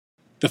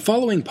The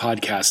following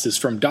podcast is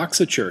from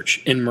Doxa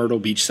Church in Myrtle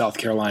Beach, South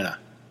Carolina.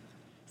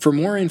 For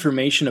more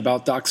information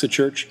about Doxa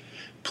Church,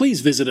 please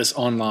visit us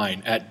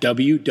online at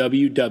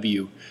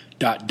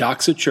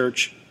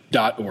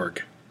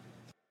www.doxachurch.org.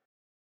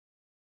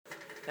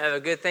 Have a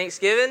good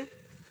Thanksgiving?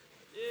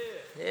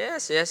 Yeah.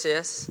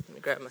 Yes. Let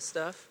me grab my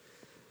stuff.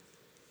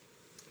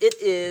 It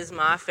is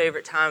my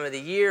favorite time of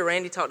the year.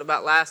 Randy talked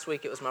about last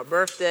week, it was my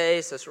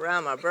birthday, so it's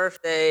around my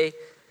birthday. It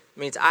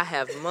means I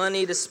have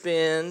money to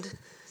spend.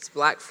 It's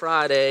Black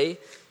Friday.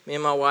 Me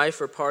and my wife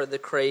are part of the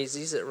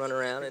crazies that run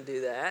around and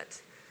do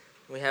that.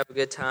 We have a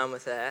good time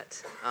with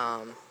that.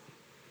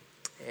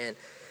 And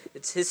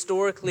it's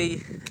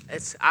historically,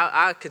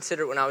 I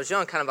consider it when I was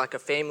young kind of like a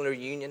family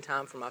reunion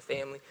time for my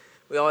family.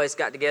 We always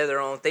got together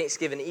on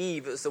Thanksgiving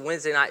Eve. It was the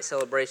Wednesday night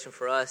celebration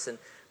for us. And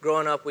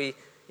growing up, we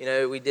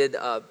did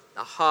a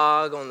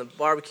hog on the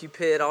barbecue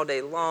pit all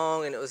day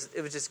long, and it was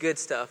just good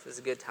stuff. It was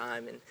a good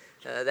time. And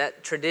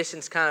that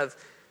tradition's kind of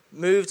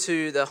moved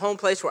to the home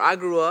place where I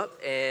grew up,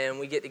 and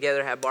we get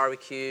together, have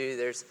barbecue.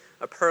 There's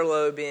a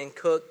perlo being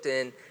cooked,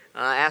 and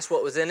I asked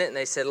what was in it, and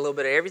they said a little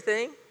bit of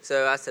everything.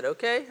 So I said,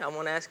 okay, I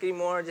won't ask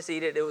anymore. Just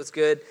eat it. It was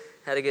good.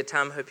 Had a good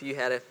time. Hope you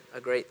had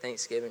a great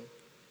Thanksgiving.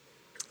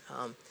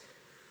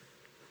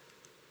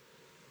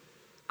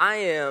 I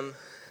am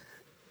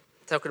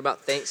talking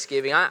about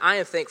Thanksgiving. I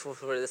am thankful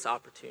for this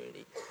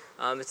opportunity.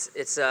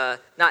 It's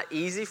not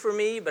easy for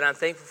me, but I'm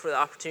thankful for the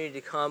opportunity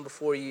to come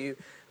before you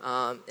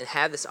and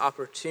have this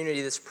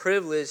opportunity, this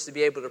privilege to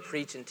be able to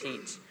preach and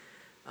teach.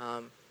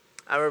 I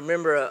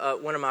remember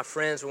one of my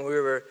friends when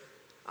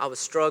I was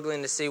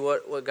struggling to see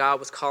what God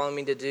was calling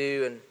me to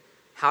do and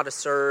how to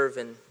serve,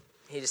 and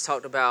he just I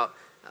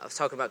was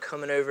talking about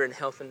coming over and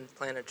helping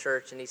plant a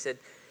church, and he said,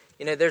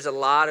 there's a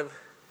lot of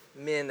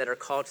men that are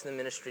called to the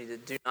ministry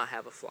that do not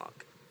have a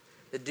flock,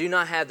 that do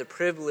not have the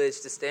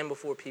privilege to stand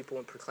before people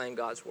and proclaim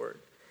God's word.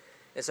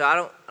 And so I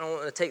don't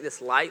want to take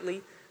this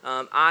lightly.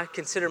 I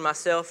consider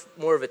myself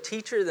more of a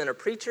teacher than a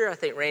preacher. I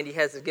think Randy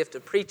has the gift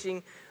of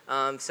preaching.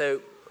 So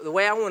the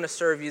way I want to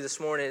serve you this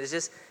morning is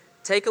just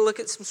take a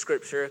look at some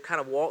scripture, kind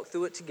of walk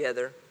through it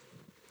together,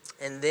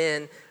 and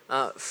then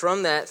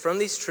from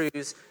these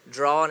truths,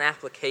 draw an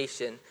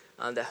application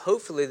that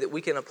hopefully that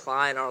we can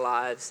apply in our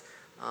lives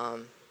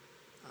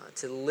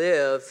to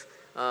live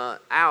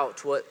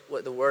out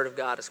what the Word of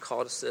God has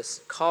called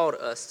us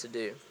to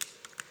do.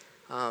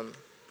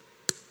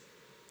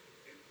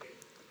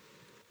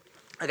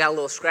 I got a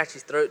little scratchy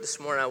throat this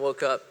morning. I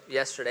woke up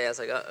yesterday. I was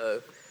like, uh-oh,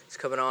 it's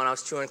coming on. I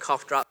was chewing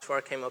cough drops before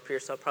I came up here,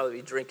 so I'll probably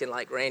be drinking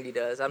like Randy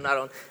does. I'm not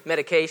on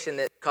medication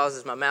that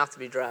causes my mouth to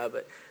be dry,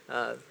 but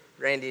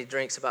Randy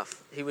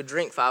he would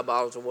drink 5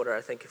 bottles of water,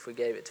 I think, if we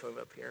gave it to him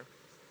up here.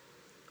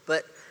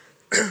 But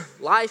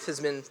life has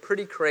been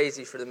pretty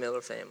crazy for the Miller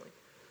family.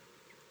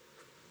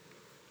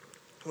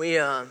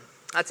 I'd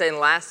say in the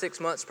last 6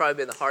 months, probably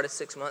been the hardest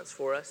 6 months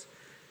for us.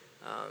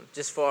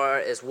 Just far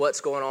as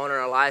what's going on in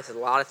our life, a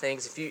lot of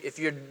things. If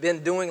you've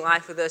been doing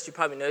life with us, you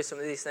probably know some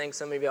of these things.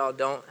 Some of y'all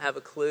don't have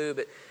a clue,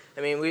 but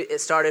I mean, it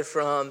started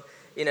from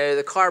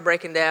the car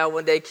breaking down.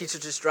 One day,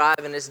 Keisha's just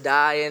driving, it's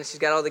dying. She's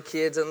got all the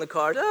kids in the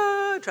car,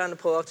 trying to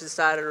pull off to the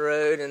side of the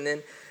road, and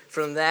then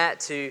from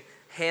that to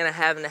Hannah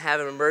having to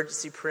have an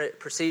emergency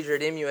procedure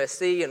at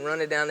MUSC and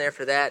running down there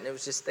for that, and it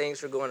was just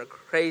things were going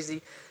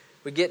crazy.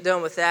 We get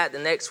done with that. The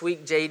next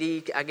week,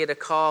 JD, I get a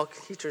call.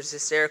 Teacher's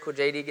hysterical.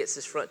 JD gets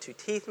his front 2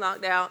 teeth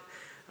knocked out.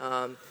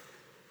 The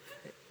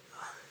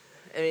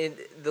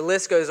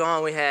list goes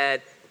on. We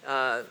had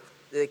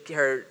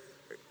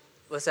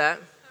what's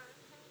that?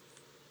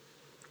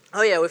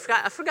 Oh, yeah,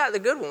 I forgot the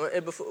good one.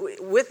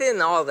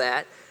 Within all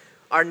that,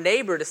 our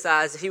neighbor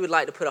decides that he would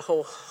like to put a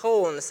whole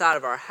hole in the side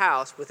of our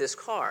house with his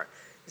car.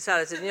 He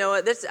decided, said,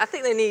 I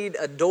think they need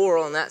a door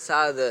on that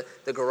side of the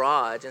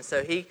garage. And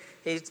so he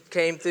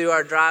came through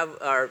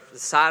the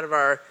side of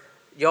our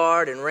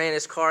yard and ran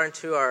his car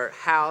into our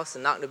house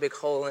and knocked a big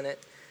hole in it.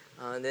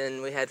 And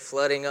then we had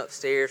flooding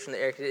upstairs from the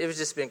air conditioning. It was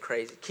just been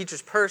crazy.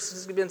 Keecher's purse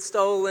has been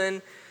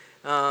stolen.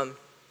 And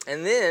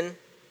then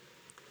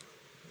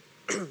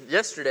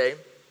yesterday,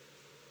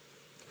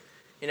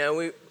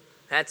 we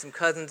had some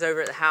cousins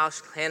over at the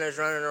house. Hannah's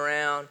running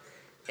around,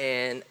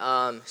 and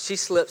she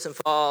slips and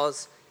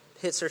falls,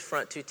 hits her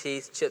front 2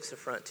 teeth, chips her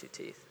front 2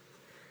 teeth.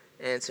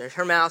 And so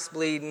her mouth's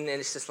bleeding,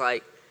 and it's just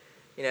like,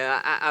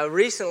 I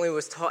recently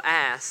was said,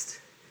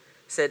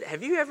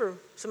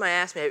 somebody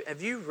asked me,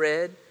 have you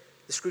read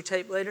the Screw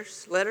Tape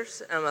letters?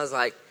 And I was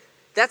like,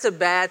 that's a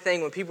bad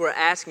thing when people are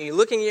asking you,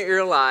 looking at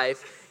your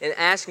life, and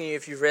asking you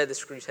if you've read the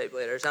Screw Tape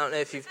letters. I don't know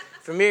if you're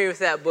familiar with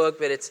that book,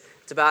 but it's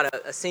about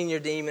a senior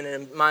demon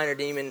and a minor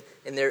demon,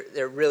 and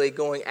they're really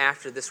going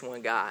after this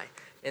one guy.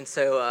 And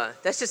so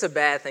that's just a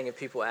bad thing if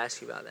people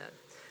ask you about that.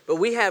 But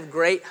we have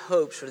great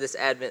hopes for this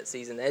Advent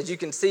season. As you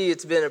can see,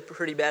 it's been a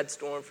pretty bad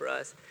storm for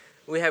us.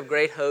 We have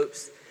great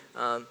hopes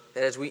that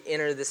as we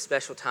enter this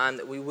special time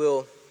that we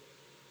will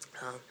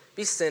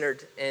be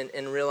centered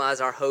and realize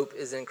our hope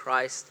is in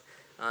Christ.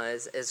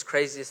 As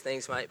crazy as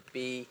things might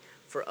be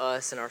for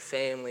us and our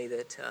family,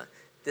 that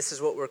this is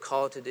what we're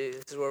called to do.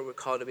 This is what we're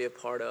called to be a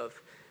part of.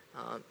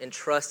 and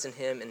trust in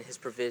him and his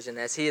provision,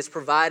 as he has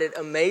provided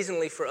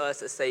amazingly for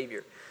us a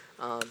Savior.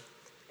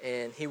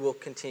 And he will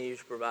continue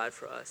to provide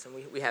for us. And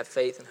we have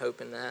faith and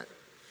hope in that.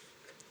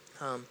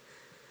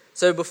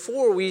 So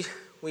before we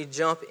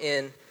jump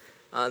in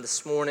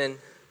this morning,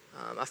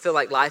 I feel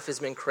like life has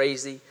been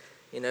crazy.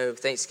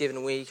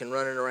 Thanksgiving week and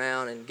running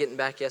around and getting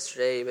back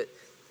yesterday. But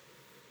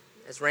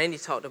as Randy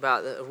talked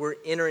about, we're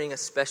entering a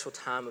special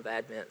time of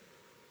Advent.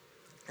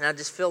 And I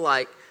just feel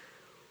like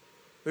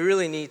we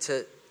really need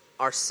to,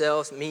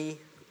 ourselves, me,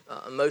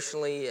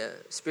 emotionally,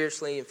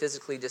 spiritually, and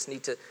physically, just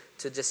need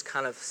to just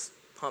kind of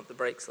pump the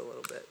brakes a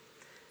little bit.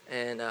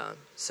 And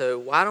so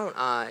why don't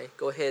I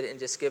go ahead and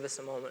just give us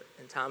a moment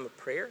in time of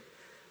prayer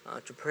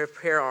to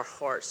prepare our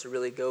hearts to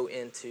really go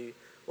into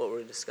what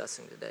we're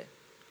discussing today.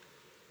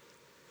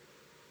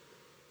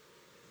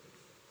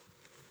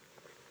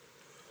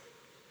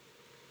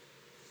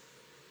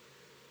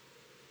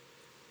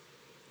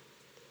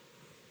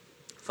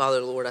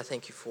 Father, Lord, I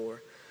thank you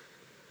for,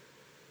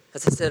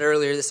 as I said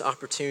earlier, this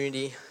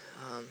opportunity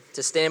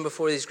to stand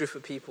before these group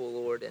of people,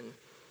 Lord, and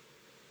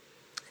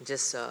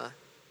just,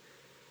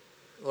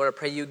 Lord, I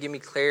pray you give me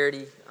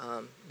clarity,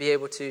 be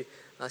able to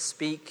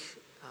speak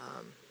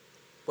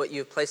what you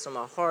have placed on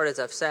my heart as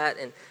I've sat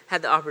and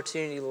had the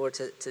opportunity, Lord,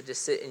 to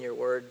just sit in your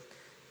word.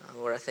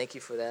 Lord, I thank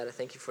you for that. I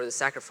thank you for the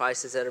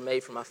sacrifices that are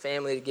made for my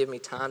family to give me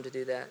time to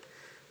do that.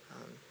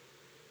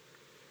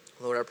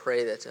 Lord, I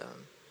pray that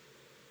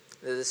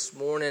this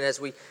morning as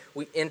we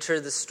enter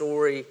the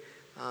story,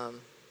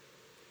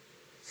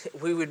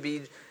 we would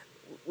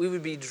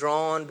be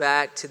drawn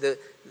back to the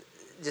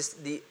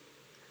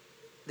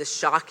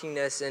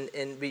shockingness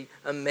and be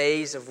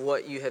amazed of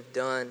what you have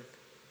done.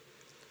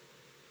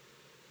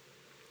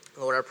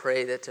 Lord, I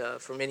pray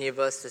that for many of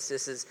us,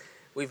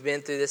 we've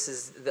been through, this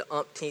is the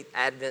umpteenth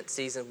Advent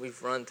season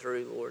we've run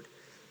through, Lord.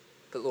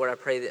 But Lord, I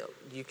pray that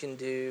you can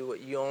do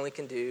what you only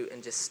can do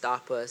and just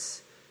stop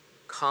us,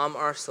 calm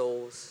our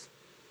souls.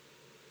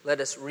 Let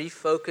us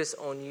refocus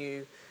on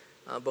you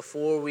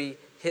before we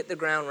hit the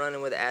ground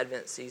running with the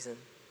Advent season.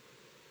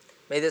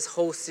 May this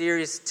whole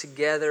series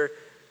together,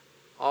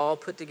 all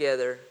put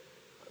together,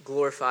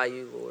 glorify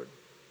you, Lord.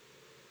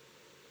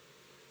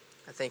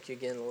 I thank you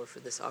again, Lord, for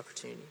this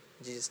opportunity.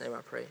 In Jesus' name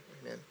I pray.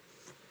 Amen.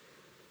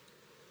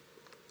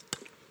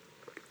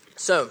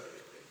 So,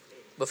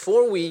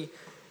 before we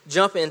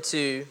jump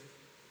into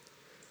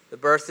the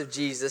birth of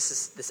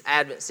Jesus, this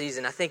Advent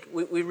season, I think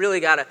we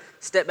really got to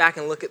step back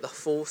and look at the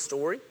full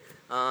story.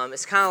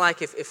 It's kind of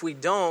like if we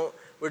don't,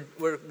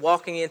 we're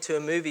walking into a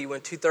movie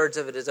when 2/3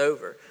 of it is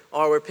over,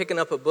 or we're picking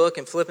up a book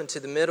and flipping to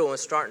the middle and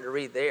starting to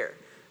read there.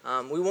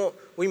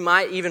 We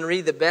might even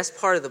read the best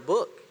part of the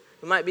book.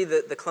 It might be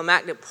the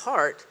climactic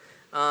part,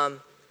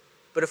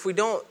 but if we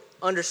don't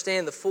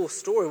understand the full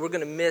story, we're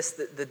going to miss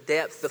the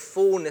depth, the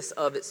fullness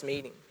of its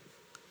meaning.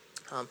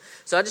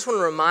 So I just want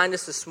to remind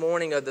us this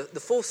morning of the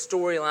full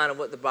storyline of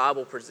what the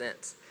Bible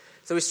presents.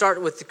 So we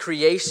start with the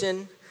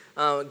creation.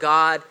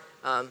 God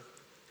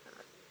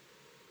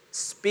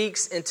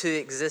speaks into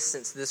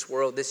existence this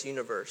world, this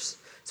universe.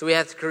 So we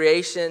have the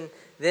creation.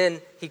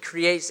 Then he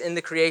creates in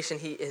the creation,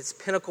 his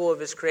pinnacle of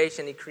his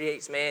creation, he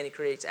creates man, he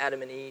creates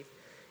Adam and Eve.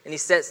 And he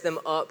sets them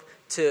up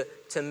to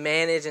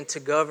manage and to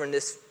govern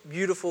this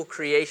beautiful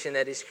creation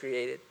that he's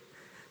created.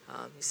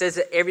 He says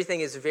that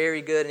everything is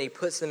very good and he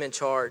puts them in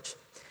charge.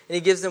 And he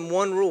gives them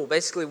one rule,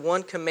 basically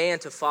one command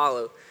to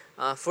follow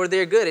for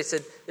their good. He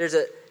said,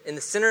 in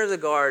the center of the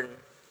garden,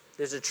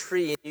 there's a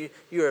tree and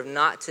you are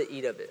not to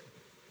eat of it.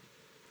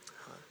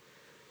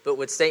 But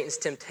with Satan's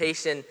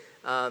temptation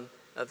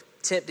of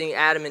tempting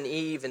Adam and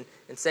Eve and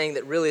saying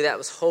that really that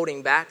was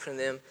holding back from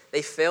them,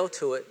 they fell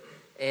to it.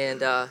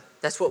 And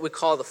that's what we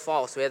call the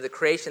fall. So we have the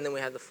creation, then we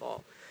have the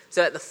fall.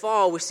 So at the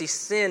fall, we see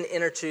sin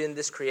enter in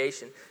this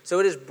creation. So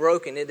it is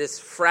broken. It is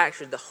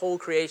fractured. The whole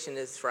creation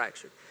is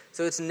fractured.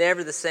 So it's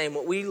never the same.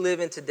 What we live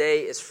in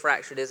today is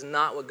fractured. It is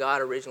not what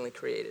God originally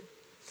created.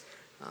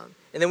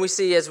 And then we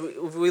see, as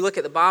we look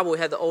at the Bible, we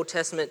have the Old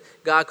Testament,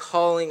 God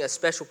calling a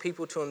special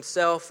people to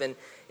himself and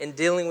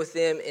dealing with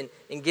them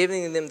and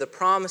giving them the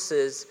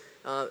promises,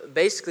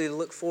 basically to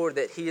look forward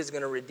that he is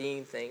going to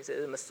redeem things,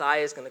 that the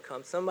Messiah is going to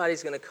come.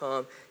 Somebody's going to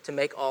come to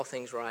make all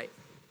things right.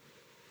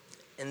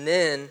 And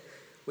then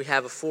we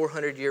have a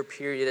 400-year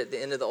period at the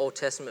end of the Old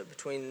Testament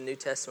between the New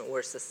Testament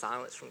where it's the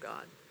silence from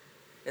God.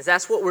 And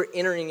that's what we're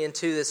entering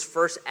into this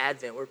first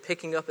Advent. We're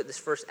picking up at this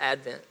first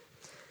Advent.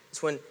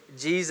 It's when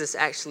Jesus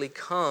actually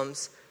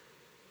comes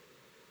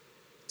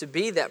to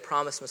be that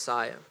promised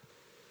Messiah.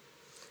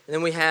 And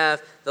then we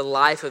have the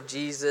life of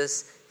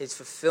Jesus. He's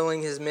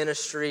fulfilling his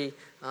ministry,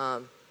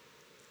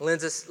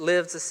 lives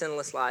a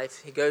sinless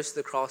life. He goes to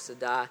the cross to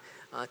die,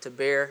 to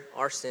bear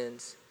our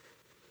sins.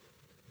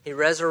 He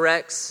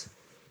resurrects,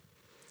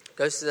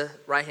 goes to the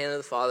right hand of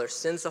the Father,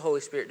 sends the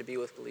Holy Spirit to be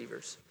with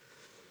believers.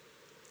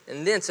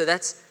 And then, so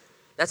that's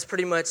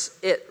pretty much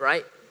it,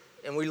 right?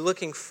 And we're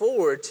looking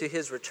forward to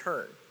his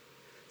return.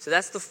 So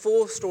that's the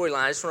full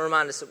storyline. I just want to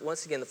remind us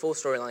once again the full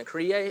storyline.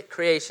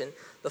 Creation,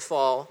 the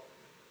fall,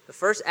 the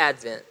first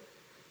Advent,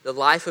 the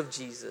life of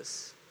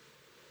Jesus,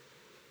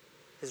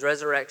 his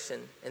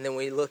resurrection, and then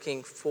we're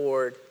looking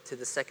forward to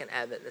the second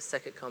advent, the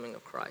second coming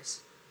of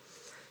Christ.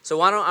 So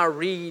why don't I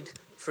read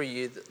for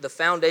you the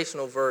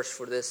foundational verse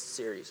for this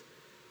series.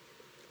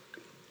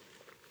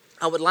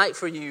 I would like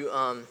for you,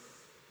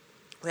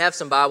 we have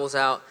some Bibles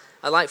out.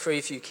 I'd like for you,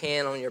 if you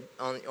can,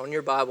 on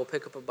your Bible,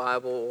 pick up a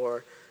Bible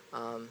or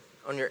on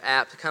your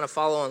app to kind of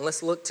follow on.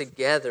 Let's look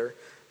together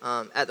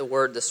at the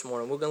Word this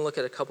morning. We're going to look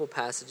at a couple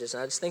passages,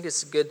 and I just think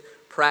it's a good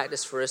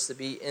practice for us to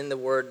be in the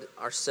Word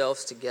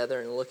ourselves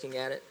together and looking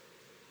at it.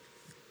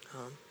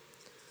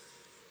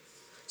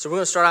 So we're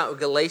going to start out with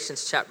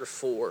Galatians chapter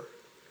 4.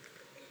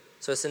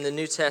 So it's in the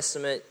New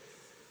Testament.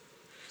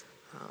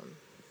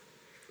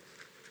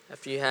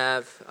 After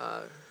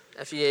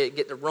you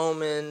get to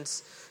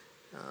Romans,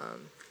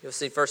 you'll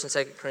see 1st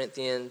and 2nd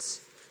Corinthians,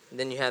 and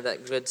then you have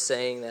that good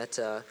saying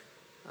that,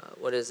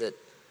 what is it?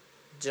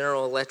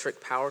 General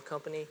Electric Power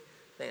Company.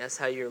 I think that's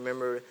how you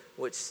remember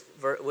what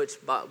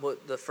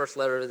the first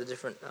letter of the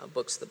different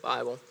books of the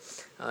Bible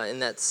in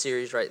that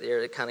series right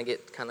there. They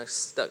kind of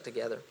stuck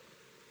together.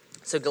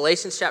 So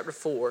Galatians chapter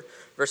 4,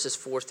 verses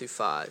 4 through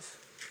 5.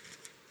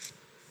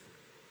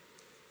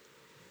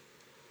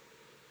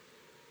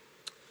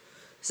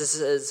 So it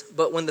says,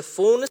 "But when the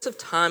fullness of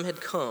time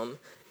had come,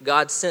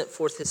 God sent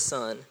forth his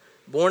Son,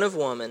 born of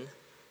woman,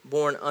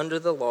 born under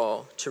the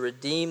law, to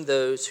redeem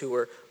those who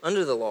were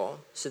under the law,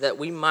 so that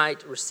we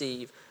might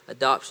receive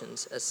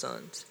adoptions as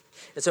sons."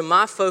 And so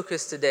my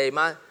focus today,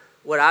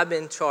 what I've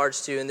been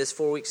charged to in this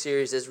 4-week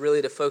series is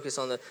really to focus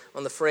on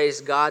the phrase,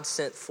 God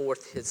sent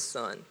forth his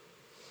Son.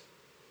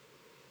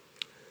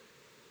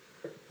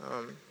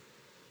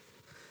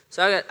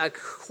 So I got a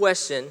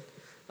question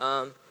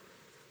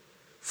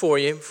for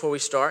you before we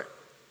start.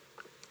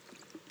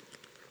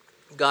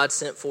 God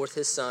sent forth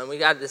his Son. We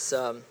got this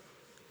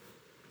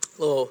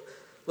little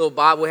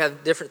Bible. We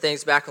have different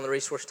things back on the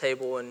resource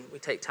table, and we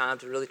take time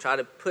to really try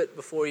to put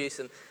before you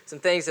some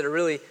things that are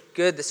really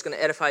good that's going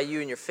to edify you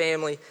and your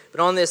family.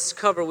 But on this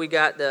cover, we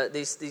got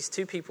these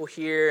two people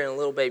here and a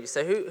little baby.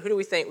 So who do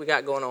we think we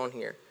got going on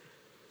here?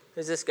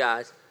 Who's this guy?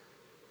 What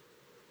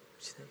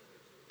you think?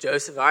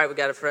 Joseph. All right, we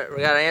got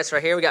an answer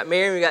right here. We got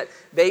Mary. We got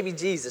baby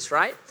Jesus,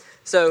 right?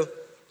 So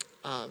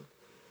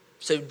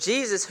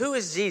Jesus, who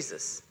is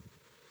Jesus?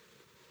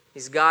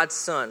 He's God's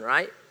Son,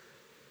 right?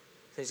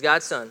 He's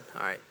God's Son.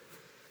 All right.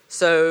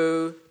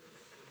 So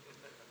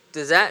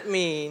does that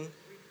mean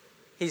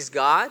he's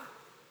God?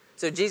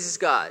 So Jesus is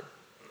God.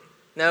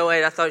 No,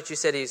 wait, I thought you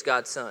said he's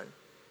God's Son.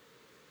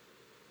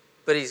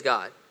 But he's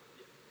God.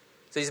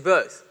 So he's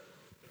both.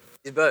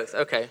 He's both.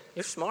 Okay.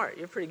 You're smart.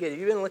 You're pretty good. Have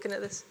you been looking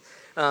at this?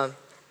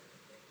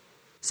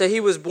 So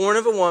he was born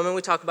of a woman.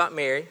 We talk about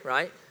Mary,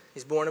 right?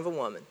 He's born of a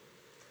woman.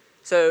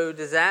 So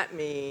does that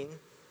mean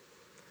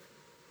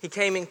he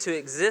came into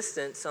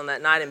existence on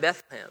that night in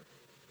Bethlehem?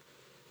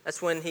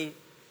 That's when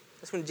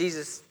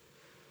Jesus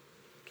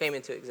came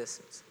into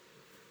existence.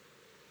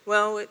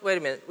 Well, wait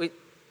a minute. We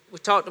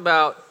talked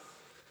about,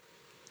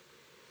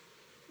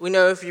 we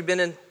know if you've been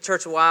in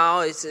church a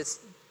while,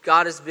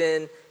 God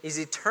he's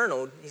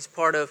eternal. He's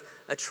part of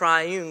a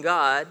triune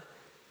God,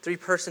 3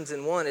 persons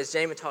in one, as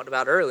Jamin talked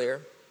about earlier.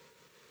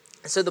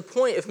 And so the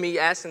point of me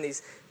asking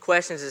these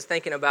questions is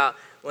thinking about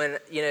when,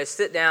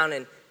 sit down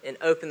and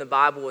open the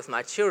Bible with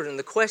my children,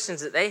 the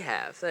questions that they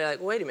have. They're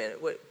like, wait a minute,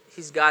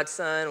 he's God's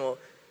Son? Well,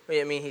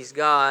 he's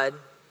God.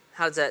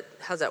 How does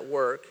that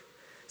work?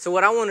 So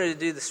what I wanted to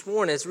do this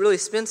morning is really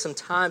spend some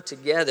time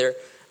together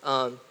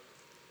and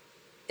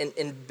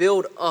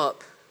build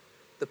up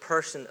the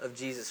person of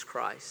Jesus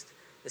Christ.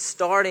 It's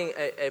starting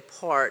a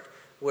part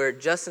where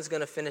Justin's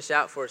going to finish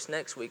out for us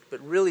next week, but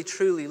really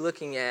truly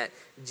looking at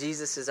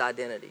Jesus'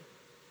 identity.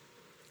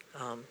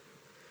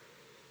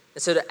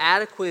 And so to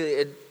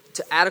adequately,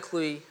 that's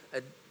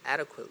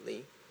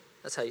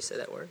how you say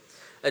that word,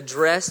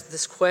 address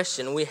this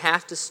question, we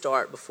have to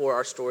start before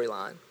our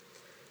storyline.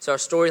 So our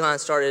storyline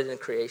started in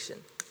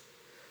creation.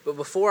 But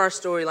before our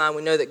storyline,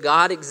 we know that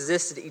God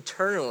existed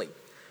eternally,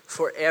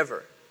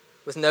 forever,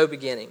 with no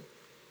beginning.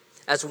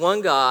 As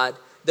one God,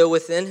 though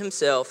within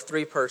himself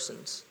 3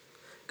 persons.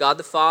 God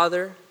the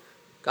Father,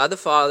 God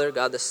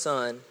the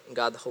Son, and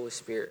God the Holy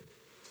Spirit.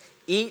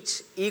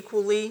 Each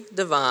equally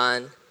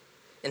divine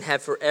and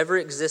have forever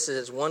existed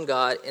as one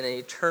God in an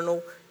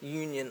eternal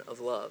union of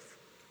love.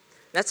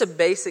 That's a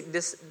basic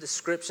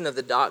description of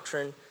the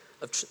doctrine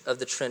of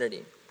the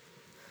Trinity.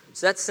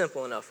 So that's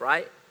simple enough,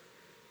 right?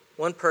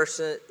 One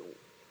person,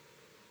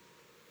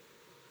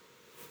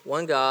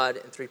 one God,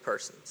 and 3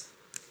 persons.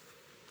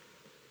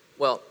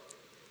 Well,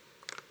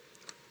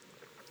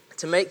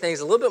 to make things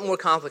a little bit more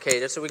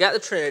complicated, so we got the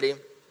Trinity.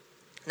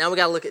 Now we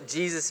got to look at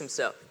Jesus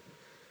himself.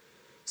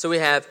 So we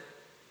have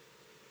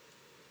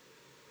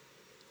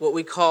what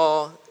we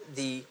call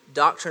the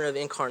doctrine of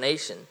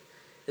incarnation,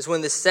 is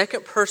when the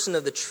second person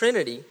of the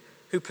Trinity,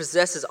 who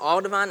possesses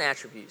all divine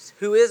attributes,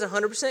 who is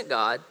 100%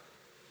 God,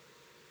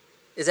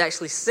 is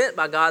actually sent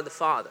by God the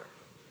Father.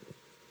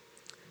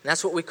 And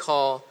that's what we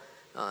call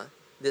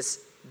this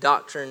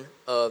doctrine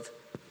of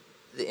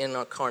the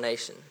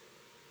incarnation.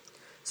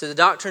 So the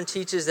doctrine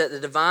teaches that the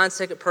divine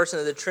second person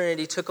of the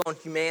Trinity took on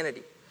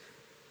humanity,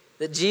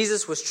 that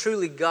Jesus was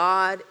truly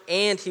God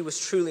and he was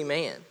truly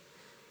man.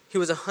 He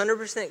was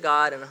 100%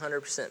 God and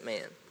 100%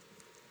 man,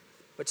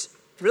 which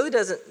really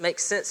doesn't make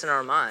sense in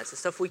our minds.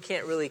 It's stuff we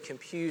can't really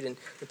compute and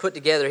put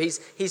together.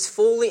 He's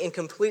fully and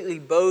completely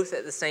both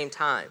at the same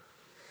time.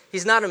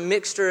 He's not a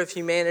mixture of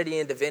humanity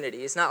and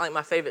divinity. It's not like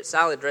my favorite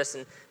salad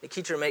dressing the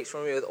teacher makes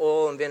for me with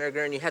oil and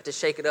vinegar, and you have to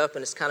shake it up,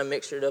 and it's kind of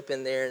mixtured up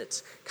in there, and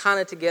it's kind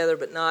of together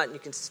but not, and you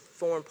can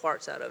form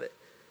parts out of it.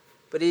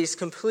 But he's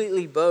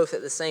completely both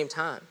at the same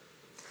time.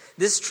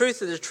 This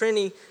truth of the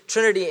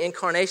Trinity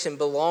incarnation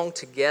belong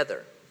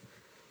together.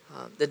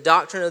 The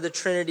doctrine of the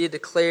Trinity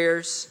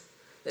declares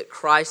that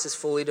Christ is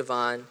fully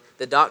divine.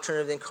 The doctrine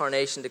of the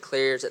incarnation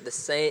declares that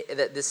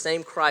this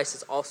same Christ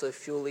is also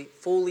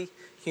fully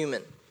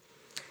human.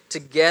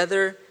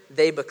 Together,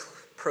 they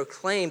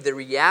proclaim the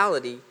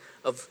reality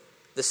of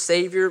the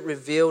Savior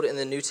revealed in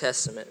the New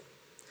Testament,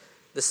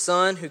 the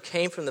Son who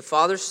came from the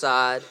Father's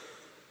side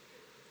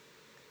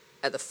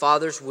at the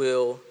Father's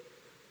will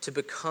to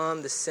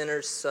become the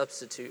sinner's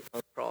substitute on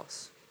the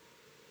cross.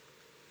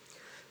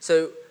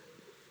 So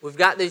we've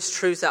got these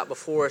truths out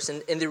before us,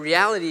 and the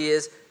reality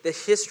is the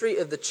history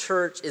of the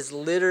church is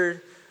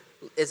littered,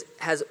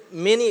 has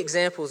many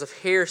examples of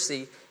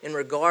heresy in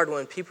regard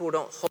when people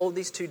don't hold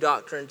these two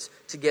doctrines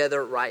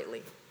together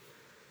rightly.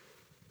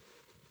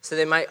 So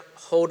they might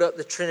hold up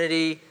the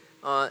Trinity,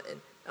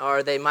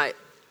 or they might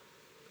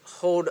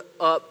hold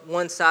up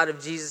one side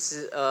of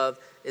Jesus'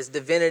 his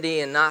divinity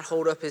and not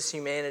hold up his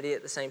humanity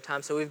at the same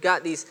time. So we've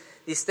got these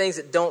things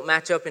that don't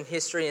match up in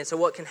history. And so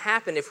what can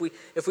happen if we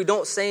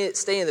don't stay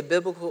in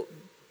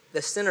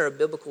the center of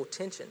biblical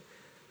tension?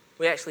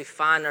 We actually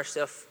find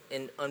ourselves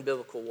in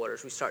unbiblical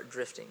waters. We start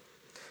drifting.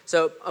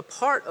 So a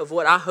part of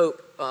what I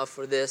hope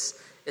for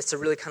this is to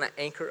really kind of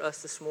anchor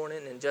us this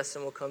morning, and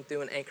Justin will come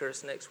through and anchor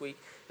us next week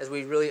as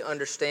we really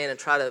understand and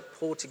try to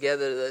pull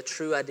together the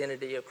true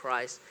identity of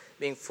Christ,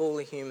 being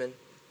fully human,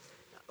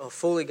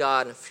 fully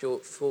God and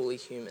fully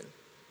human.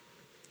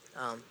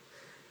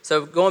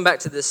 So going back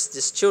to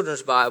this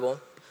children's Bible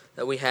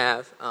that we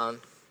have, I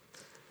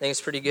think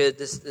it's pretty good.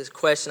 This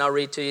question I'll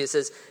read to you.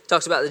 It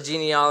talks about the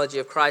genealogy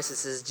of Christ. It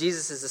says,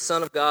 Jesus is the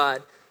Son of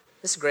God.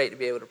 This is great to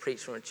be able to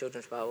preach from a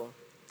children's Bible.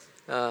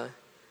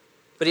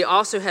 But he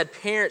also had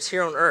parents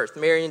here on earth,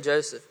 Mary and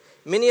Joseph.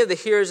 Many of the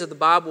heroes of the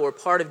Bible were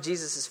part of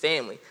Jesus'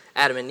 family.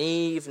 Adam and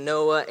Eve,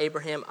 Noah,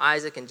 Abraham,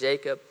 Isaac, and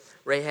Jacob,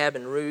 Rahab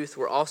and Ruth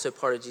were also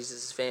part of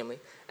Jesus' family,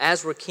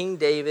 as were King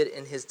David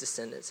and his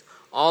descendants,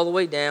 all the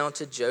way down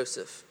to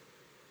Joseph.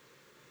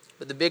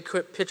 But the big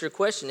picture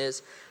question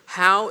is,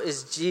 how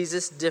is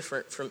Jesus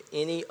different from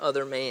any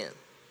other man?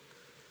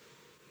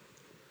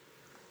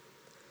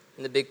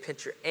 And the big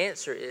picture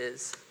answer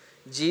is,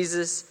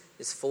 Jesus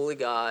is fully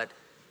God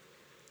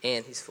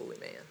and he's fully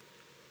man.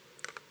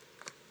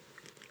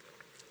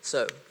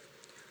 So,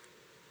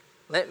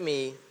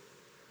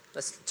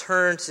 let's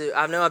turn to,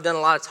 I know I've done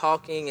a lot of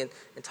talking and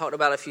talked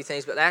about a few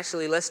things, but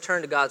actually let's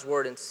turn to God's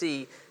Word and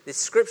see the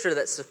scripture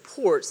that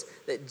supports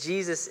that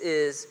Jesus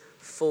is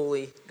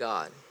fully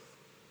God.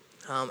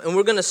 And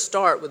we're going to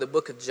start with the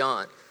book of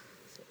John.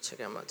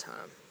 Check out my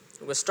time.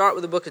 We're going to start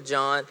with the book of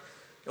John,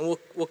 and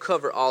we'll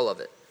cover all of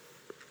it.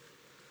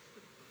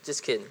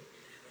 Just kidding.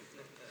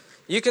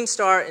 You can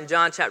start in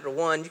John chapter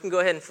 1. You can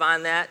go ahead and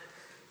find that,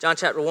 John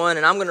chapter 1,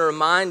 and I'm going to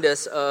remind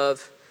us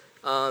of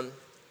a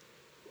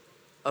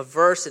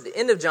verse at the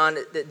end of John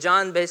that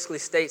John basically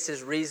states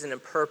his reason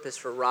and purpose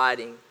for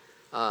writing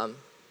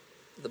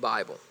the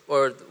Bible,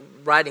 or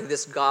writing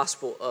this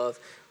gospel of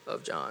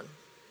John.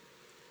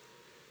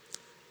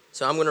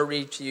 So I'm going to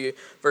read to you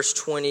verse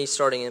 20,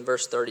 starting in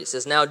verse 30. It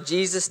says, Now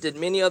Jesus did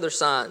many other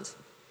signs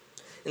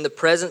in the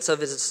presence of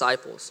his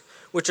disciples,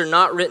 which are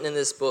not written in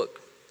this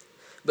book.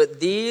 But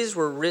these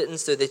were written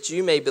so that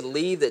you may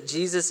believe that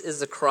Jesus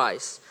is the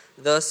Christ,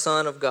 the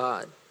Son of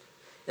God,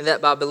 and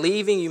that by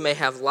believing you may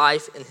have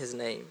life in his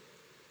name.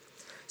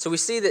 So we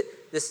see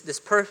that this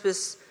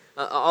purpose,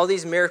 all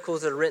these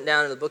miracles that are written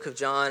down in the book of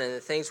John and the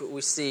things that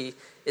we see,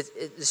 it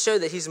show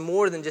that he's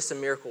more than just a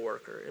miracle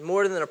worker, and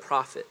more than a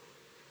prophet.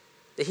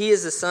 That he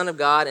is the Son of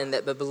God, and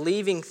that by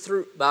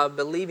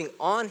believing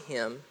on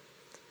him,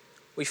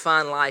 we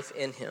find life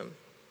in him.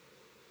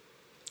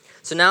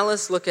 So now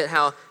let's look at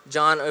how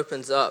John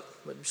opens up,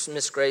 what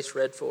Miss Grace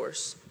read for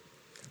us.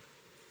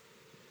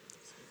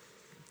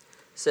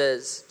 It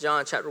says,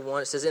 John chapter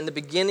 1, it says, In the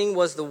beginning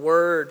was the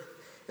Word,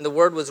 and the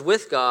Word was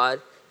with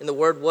God, and the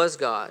Word was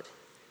God.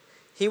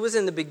 He was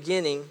in the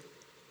beginning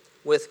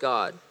with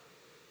God.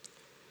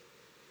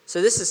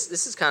 So this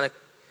is kind of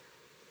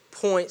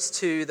points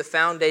to the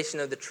foundation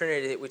of the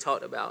Trinity that we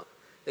talked about,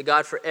 the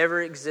God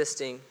forever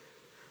existing.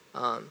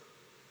 And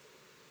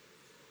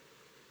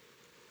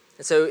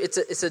so it's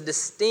a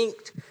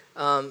distinct,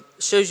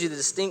 shows you the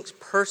distinct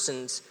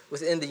persons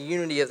within the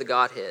unity of the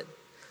Godhead.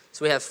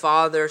 So we have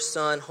Father,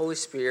 Son, Holy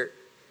Spirit.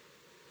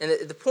 And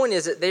the point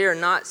is that they are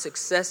not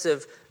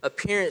successive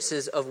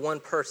appearances of one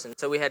person.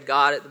 So we had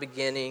God at the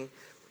beginning,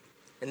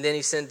 and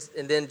then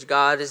then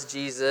God is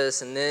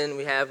Jesus, and then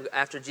we have,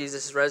 after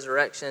Jesus'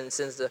 resurrection,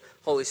 sends the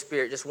Holy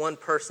Spirit, just one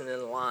person in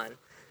the line.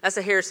 That's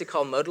a heresy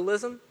called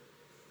modalism.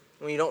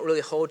 When you don't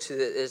really hold to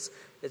it,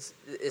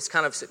 it's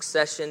kind of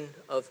succession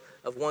of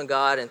one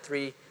God and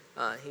three.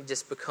 He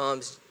just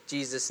becomes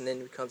Jesus and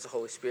then becomes the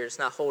Holy Spirit. It's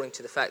not holding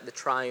to the fact the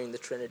triune, the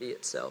Trinity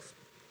itself.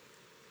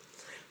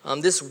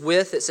 This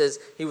with, it says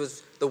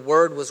the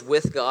Word was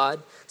with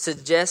God,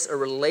 suggests a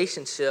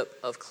relationship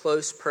of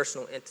close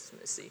personal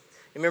intimacy.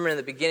 Remember in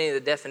the beginning of the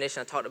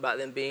definition, I talked about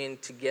them being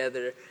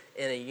together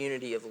in a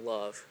unity of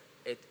love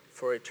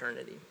for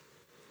eternity.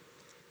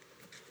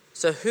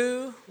 So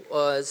who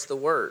was the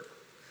Word?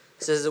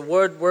 It says the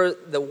Word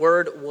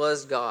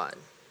was God.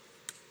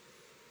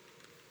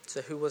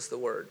 So who was the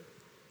Word?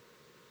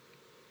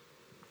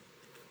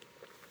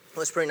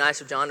 Well, it's pretty nice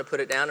of John to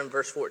put it down in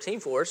verse 14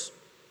 for us.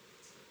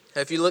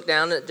 If you look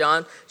down at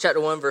John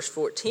chapter 1, verse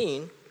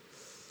 14,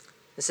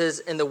 it says,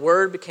 "And the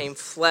Word became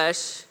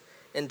flesh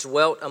and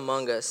dwelt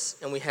among us,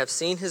 and we have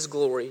seen his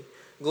glory,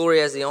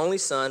 glory as the only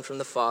Son from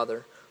the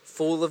Father,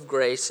 full of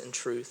grace and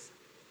truth."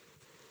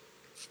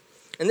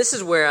 And this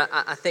is where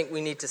I think we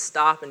need to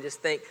stop and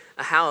just think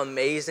how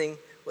amazing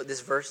what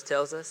this verse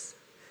tells us.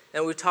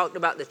 And we talked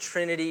about the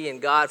Trinity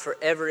and God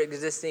forever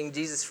existing,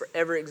 Jesus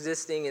forever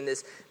existing in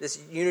this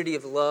unity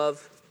of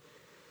love,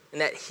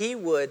 and that he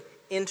would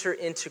enter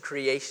into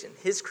creation,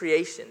 his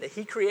creation, that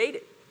he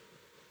created,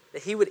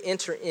 that he would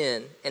enter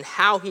in, and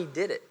how he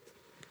did it.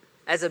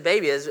 As a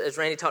baby, as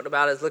Randy talked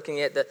about, as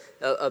looking at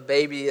a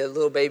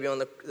little baby on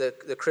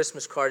the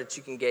Christmas card that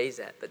you can gaze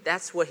at. But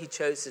that's what he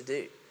chose to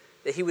do,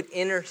 that he would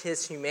enter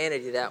his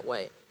humanity that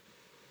way.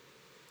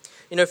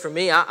 You know, for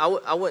me,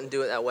 I wouldn't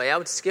do it that way. I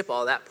would skip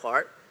all that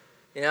part.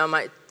 You know, I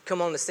might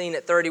come on the scene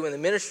at 30 when the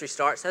ministry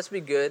starts. That'd be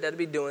good. That'd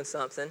be doing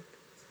something.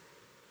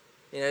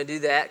 You know, do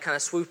that, kind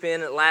of swoop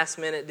in at the last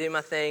minute, do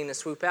my thing, and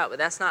swoop out. But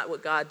that's not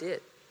what God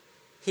did.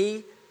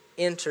 He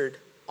entered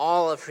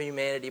all of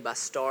humanity by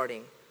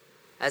starting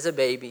as a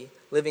baby,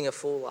 living a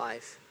full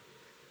life,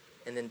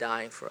 and then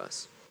dying for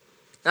us.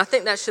 And I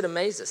think that should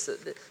amaze us,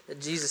 that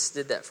Jesus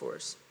did that for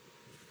us.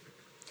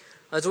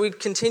 As we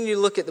continue to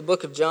look at the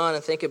book of John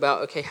and think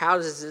about, okay, how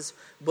does this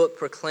book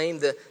proclaim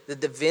the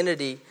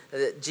divinity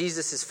that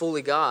Jesus is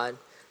fully God?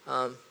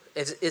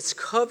 It's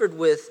covered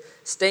with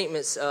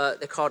statements they're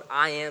called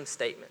I am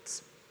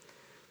statements.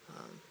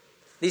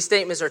 These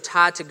statements are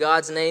tied to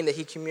God's name that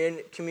he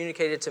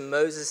communicated to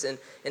Moses in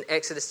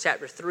Exodus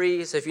chapter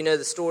 3. So if you know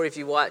the story, if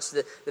you watched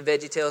the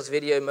VeggieTales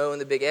video, Mo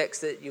and the Big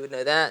Exit, you would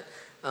know that.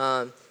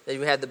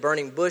 You had the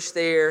burning bush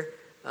there,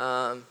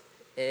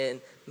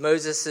 and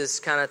Moses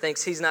kind of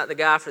thinks he's not the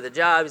guy for the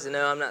job. He said,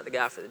 "No, I'm not the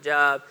guy for the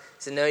job."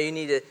 He said, "No, you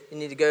need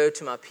to go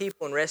to my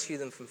people and rescue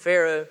them from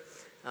Pharaoh."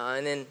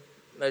 And then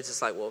Moses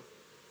is like, "Well,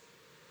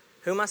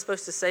 who am I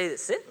supposed to say that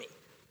sent me?"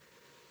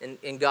 And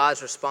in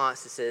God's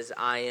response, it says,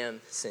 "I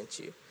am sent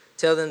you.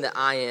 Tell them that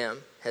I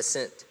am has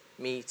sent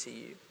me to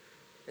you."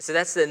 And so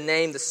that's the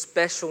name, the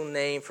special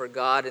name for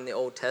God in the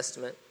Old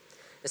Testament.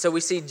 And so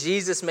we see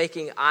Jesus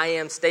making I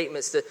am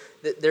statements that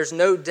there's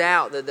no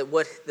doubt that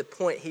what the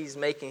point he's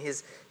making,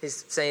 he's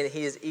saying that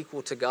he is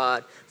equal to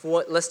God.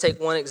 Let's take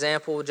one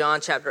example, John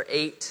chapter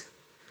 8.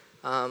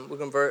 We're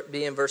going to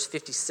be in verse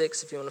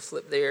 56 if you want to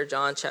flip there,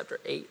 John chapter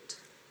 8.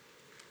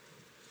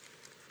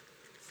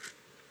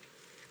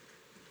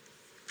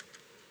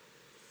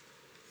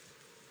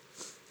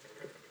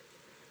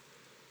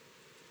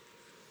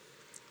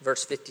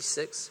 Verse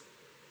 56.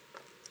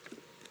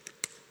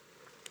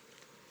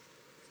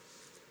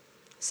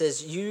 It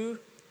says, It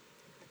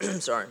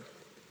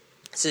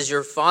says,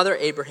 "Your father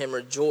Abraham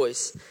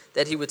rejoiced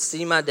that he would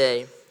see my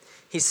day.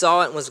 He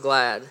saw it and was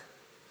glad."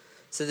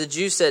 So the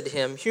Jews said to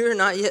him, "You are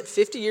not yet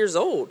 50 years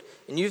old,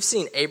 and you've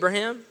seen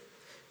Abraham?"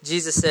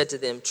 Jesus said to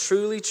them,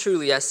 "Truly,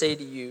 truly, I say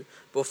to you,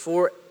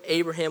 before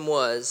Abraham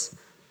was,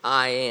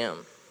 I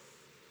am."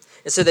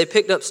 And so they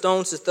picked up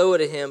stones to throw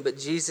it at him, but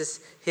Jesus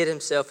hid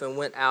himself and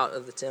went out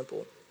of the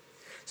temple.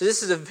 So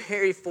this is a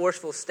very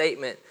forceful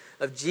statement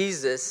of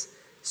Jesus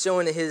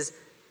showing his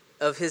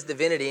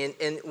divinity.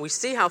 And we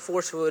see how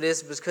forceful it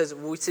is because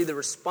we see the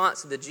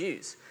response of the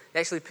Jews.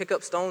 They actually pick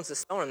up stones to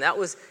stone him. That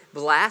was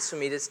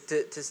blasphemy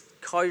to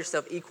call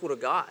yourself equal to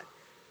God.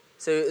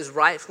 So it was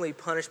rightfully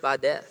punished by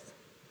death.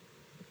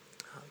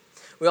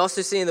 We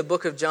also see in the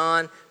book of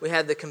John, we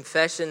have the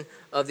confession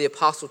of the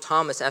Apostle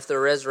Thomas after the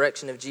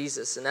resurrection of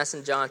Jesus. And that's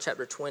in John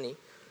chapter 20.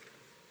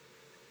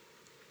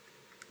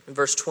 In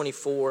verse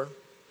 24. It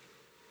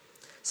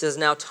says,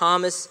 "Now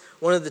Thomas,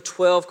 one of the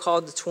 12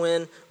 called the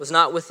twin, was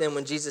not with them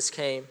when Jesus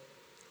came.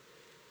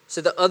 So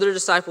the other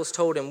disciples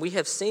told him, 'We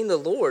have seen the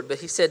Lord.'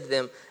 But he said to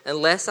them,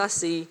 'Unless I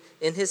see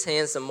in his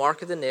hands the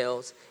mark of the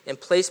nails, and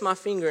place my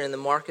finger in the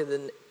mark of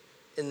in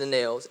the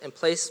nails, and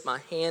place my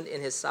hand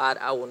in his side,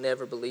 I will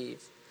never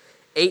believe.'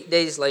 8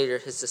 days later,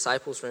 his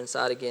disciples were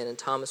inside again, and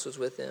Thomas was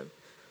with them.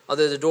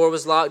 Although the door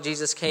was locked,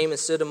 Jesus came and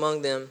stood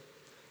among them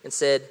and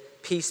said,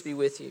 'Peace be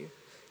with you.'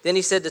 Then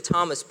he said to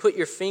Thomas, 'Put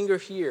your finger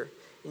here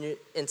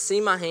and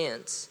see my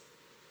hands,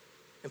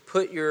 and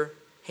put your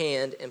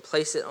hand and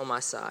place it on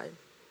my side.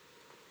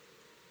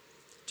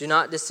 Do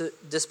not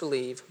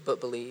disbelieve, but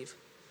believe.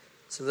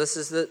 So this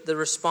is the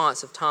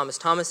response of Thomas.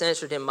 Thomas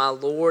answered him, my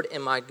Lord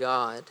and my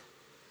God.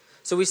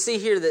 So we see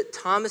here that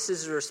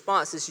Thomas's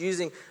response is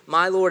using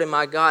my Lord and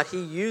my God.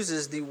 He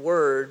uses the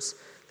words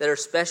that are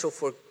special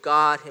for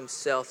God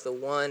himself, the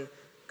one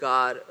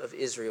God of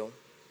Israel.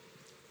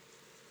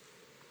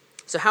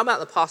 So how about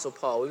the Apostle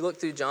Paul? We look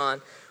through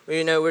John.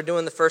 We're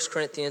doing the 1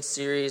 Corinthians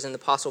series, and the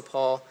Apostle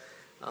Paul,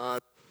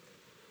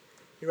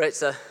 he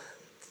writes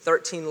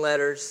 13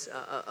 letters,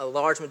 a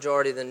large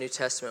majority of the New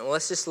Testament. Well,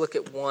 let's just look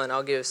at one.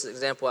 I'll give us an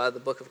example out of the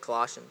book of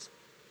Colossians.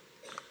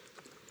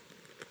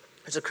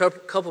 There's a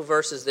couple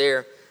verses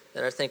there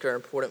that I think are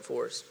important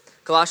for us.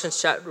 Colossians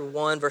chapter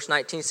 1, verse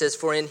 19 says,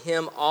 for in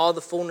him all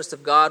the fullness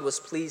of God was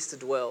pleased to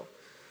dwell.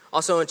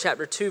 Also in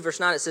chapter 2, verse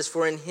 9, it says,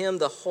 for in him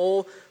the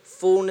whole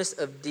fullness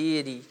of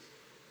deity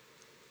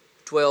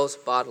dwells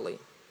bodily.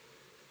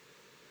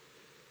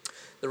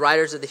 The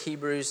writer of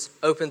Hebrews,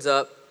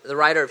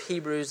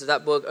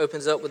 that book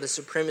opens up with the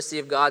supremacy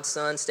of God's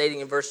Son, stating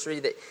in verse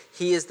 3 that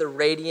he is the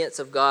radiance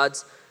of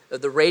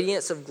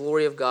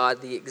glory of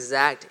God, the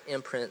exact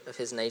imprint of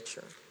his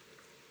nature.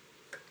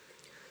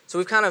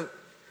 So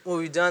what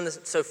we've done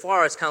so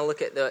far is kind of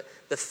look at the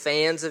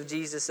fans of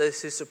Jesus,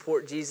 those who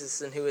support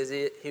Jesus and who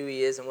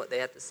he is and what they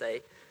have to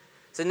say.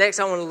 So next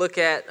I want to look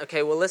at,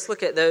 let's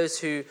look at those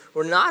who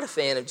were not a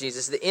fan of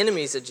Jesus, the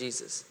enemies of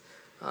Jesus.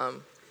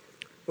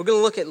 We're going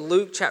to look at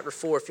Luke chapter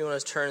 4. If you want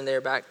to turn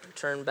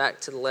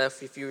back to the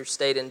left. If you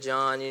stayed in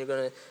John, you're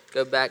going to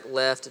go back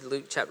left to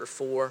Luke chapter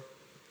 4.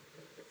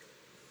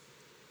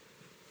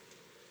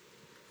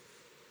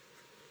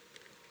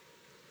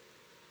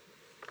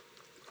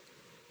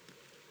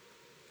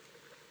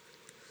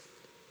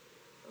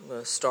 I'm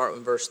going to start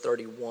with verse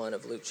 31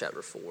 of Luke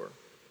chapter 4.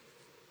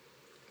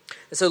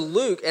 And so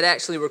Luke, it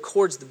actually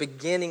records the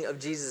beginning of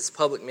Jesus'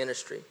 public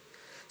ministry.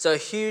 So a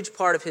huge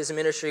part of his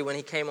ministry when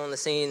he came on the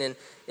scene in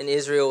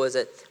Israel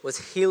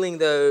was healing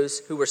those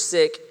who were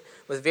sick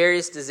with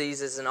various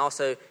diseases and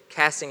also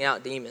casting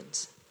out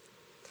demons.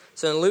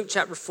 So in Luke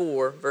chapter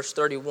 4, verse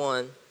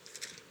 31,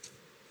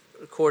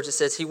 it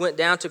says, he went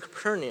down to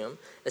Capernaum,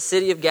 a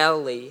city of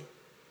Galilee,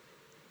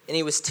 and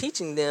he was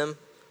teaching them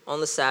on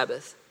the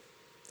Sabbath.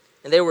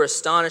 And they were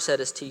astonished at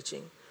his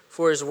teaching,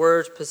 for his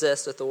words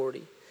possessed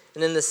authority.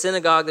 And in the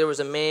synagogue there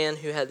was a man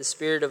who had the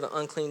spirit of an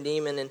unclean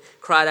demon and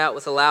cried out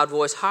with a loud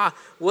voice, "Ha!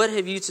 What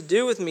have you to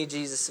do with me,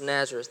 Jesus of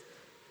Nazareth?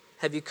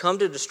 Have you come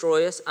to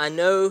destroy us? I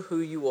know who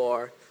you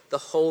are, the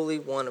Holy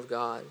One of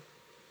God."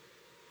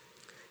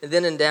 And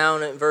then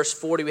down in verse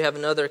 40 we have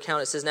another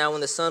account. It says, "Now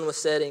when the sun was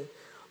setting,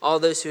 all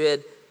those who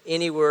had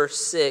any were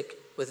sick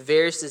with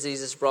various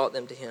diseases brought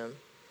them to him.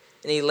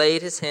 And he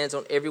laid his hands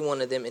on every one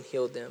of them and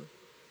healed them.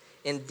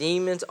 And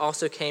demons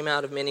also came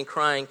out of many,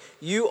 crying,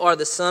 'You are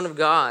the Son of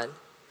God.'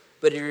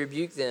 But he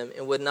rebuked them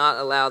and would not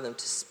allow them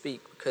to speak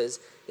because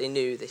they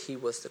knew that he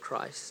was the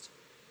Christ."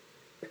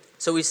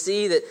 So we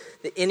see that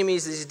the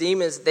enemies of these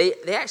demons, they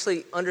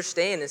actually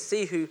understand and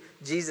see who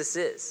Jesus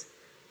is,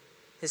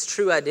 his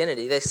true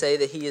identity. They say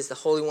that he is the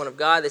Holy One of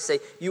God. They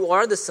say, "You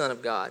are the Son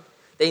of God."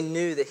 They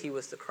knew that he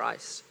was the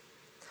Christ.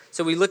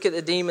 So we look at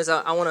the demons.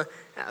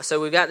 So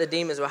we've got the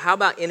demons. Well, how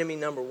about enemy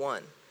number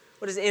one?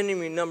 What does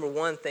enemy number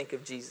one think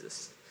of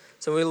Jesus?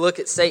 So we look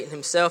at Satan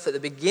himself at the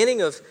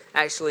beginning of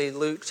actually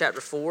Luke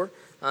chapter 4,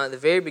 the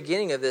very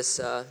beginning of this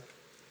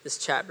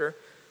chapter.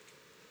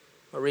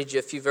 I'll read you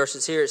a few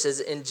verses here. It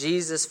says, "And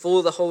Jesus, full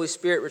of the Holy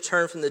Spirit,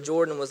 returned from the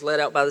Jordan and was led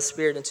out by the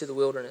Spirit into the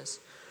wilderness,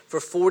 for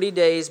 40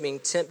 days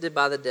being tempted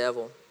by the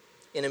devil,"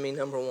 enemy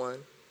number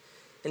one.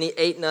 "And he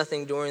ate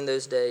nothing during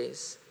those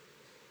days.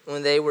 And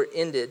when they were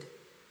ended,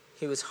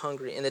 he was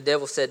hungry. And the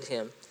devil said to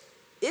him,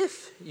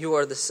 'If you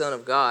are the Son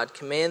of God,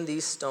 command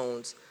these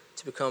stones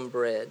to become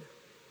bread.'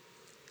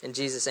 And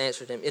Jesus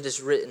answered him, 'It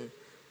is written,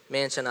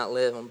 man shall not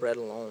live on bread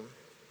alone.'"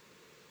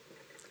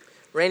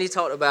 Randy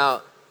talked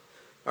about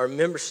our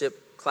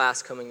membership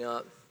class coming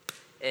up,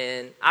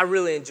 and I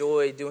really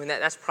enjoy doing that.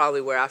 That's probably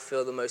where I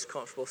feel the most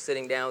comfortable,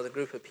 sitting down with a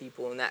group of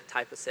people in that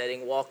type of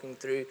setting, walking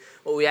through.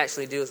 What we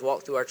actually do is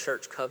walk through our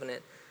church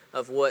covenant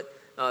of what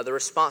the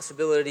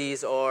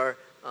responsibilities are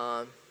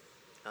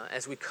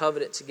as we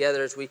covenant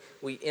together, as we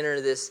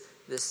enter this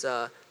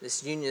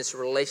union, this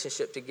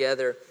relationship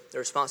together, the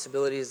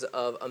responsibilities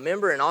of a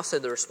member and also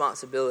the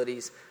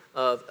responsibilities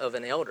of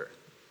an elder.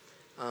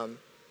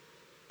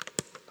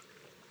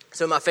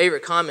 So my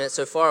favorite comment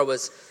so far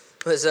was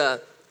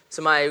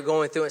somebody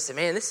going through and said,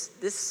 "Man, this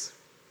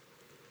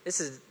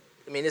is,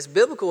 it's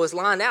biblical, it's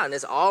lined out, and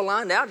it's all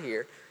lined out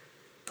here.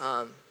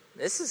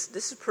 This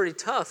is pretty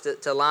tough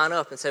to line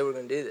up and say we're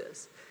going to do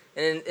this."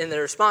 And the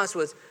response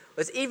was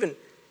even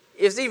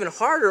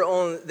harder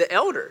on the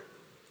elder.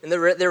 And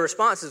their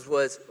responses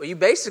was, "Well, you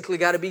basically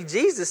got to be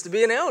Jesus to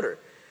be an elder."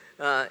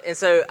 And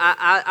so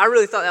I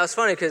really thought that was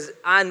funny because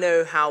I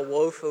know how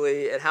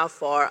woefully and how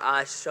far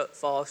I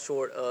fall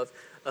short of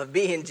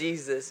being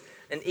Jesus.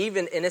 And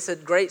it's a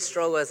great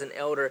struggle as an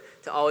elder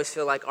to always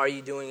feel like, are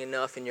you doing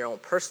enough in your own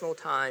personal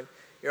time,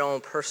 your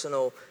own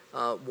personal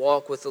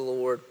walk with the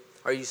Lord?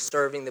 Are you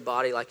serving the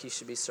body like you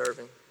should be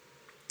serving?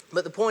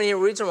 But the point here,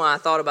 the reason why I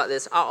thought about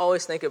this, I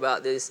always think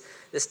about this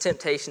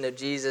temptation of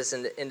Jesus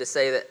and to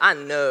say that I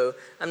know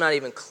I'm not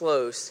even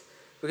close.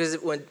 Because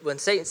when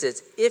Satan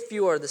says, if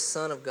you are the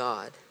Son of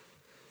God,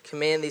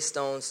 command these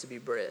stones to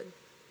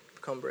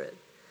become bread.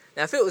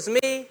 Now, if it was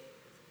me,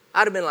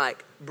 I'd have been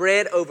like,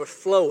 bread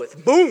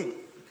overfloweth. Boom!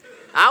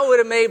 I would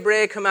have made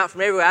bread come out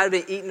from everywhere. I'd have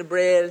been eating the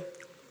bread.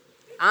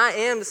 I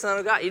am the Son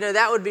of God.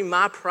 That would be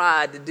my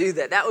pride to do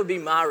that. That would be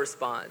my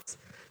response.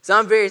 So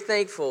I'm very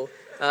thankful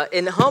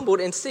and humbled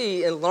and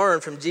see and learn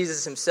from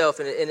Jesus himself.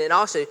 And it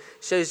also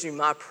shows you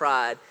my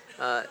pride.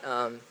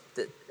 That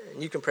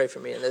you can pray for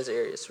me in those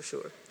areas for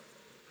sure.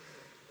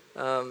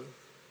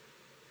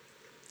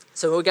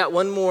 So we got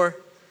one more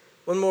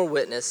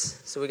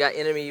witness. So we got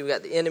enemy. We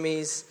got the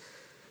enemies.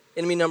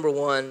 Enemy number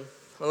one.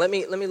 Well, let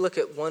me look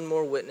at one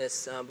more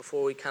witness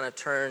before we kind of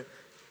turn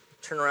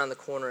around the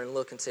corner and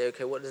look and say,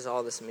 okay, what does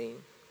all this mean?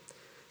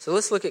 So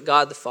let's look at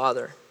God the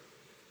Father.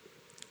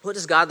 What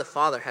does God the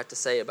Father have to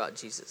say about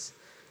Jesus?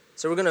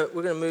 So we're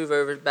gonna move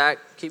over back,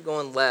 keep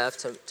going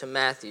left to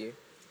Matthew,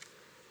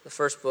 the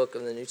first book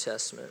of the New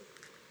Testament.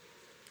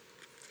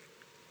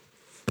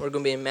 We're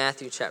going to be in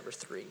Matthew chapter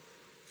 3.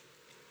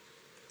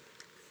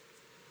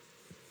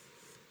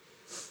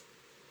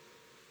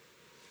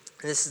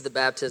 And this is the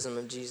baptism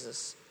of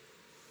Jesus.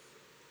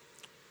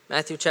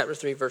 Matthew chapter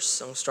 3, I'm going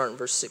to start in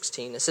verse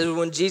 16. It says,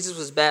 when Jesus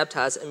was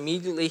baptized,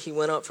 immediately he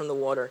went up from the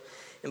water,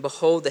 and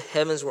behold, the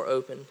heavens were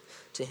opened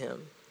to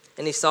him.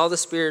 And he saw the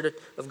Spirit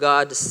of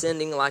God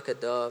descending like a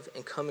dove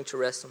and coming to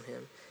rest on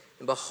him.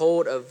 And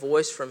behold, a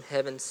voice from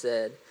heaven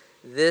said,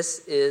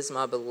 this is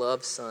my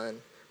beloved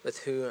Son,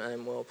 with whom I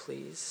am well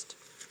pleased.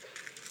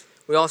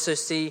 We also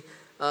see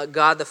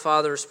God the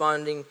Father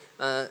responding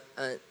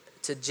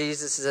to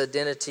Jesus'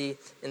 identity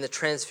in the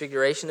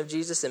transfiguration of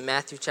Jesus in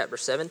Matthew chapter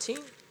 17.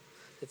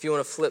 If you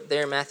want to flip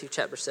there, Matthew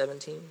chapter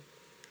 17.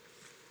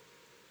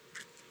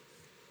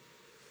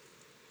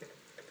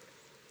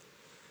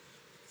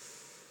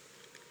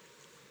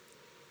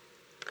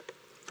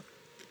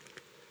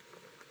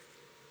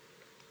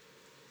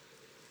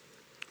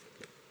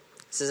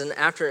 It says,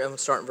 I'm going to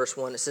start in verse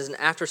 1. It says, and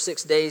after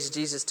 6 days,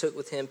 Jesus took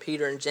with him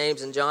Peter and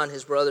James and John,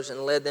 his brothers,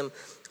 and led them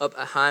up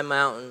a high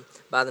mountain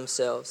by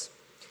themselves.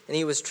 And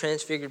he was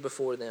transfigured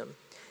before them.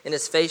 And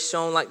his face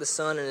shone like the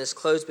sun, and his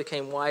clothes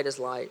became white as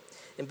light.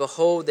 And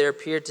behold, there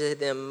appeared to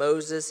them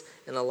Moses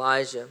and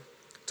Elijah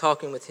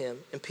talking with him.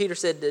 And Peter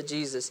said to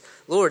Jesus,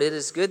 Lord, it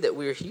is good that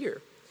we are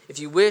here. If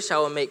you wish, I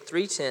will make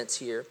 3 tents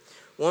here,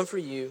 one for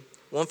you,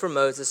 one for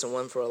Moses, and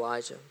one for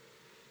Elijah.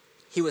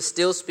 He was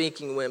still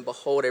speaking when,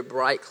 behold, a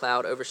bright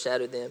cloud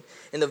overshadowed them.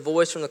 And the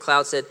voice from the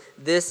cloud said,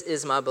 this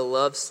is my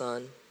beloved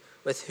Son,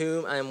 with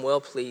whom I am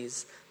well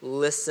pleased.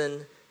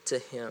 Listen to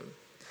him.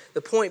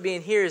 The point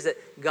being here is that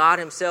God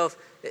himself,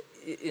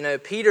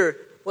 Peter,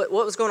 what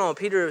was going on?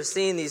 Peter was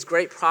seeing these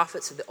great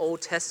prophets of the Old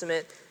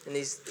Testament, and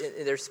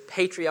there's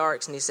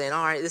patriarchs, and he's saying,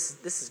 all right,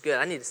 this is good.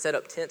 I need to set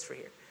up tents for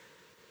here.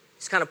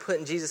 He's kind of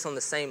putting Jesus on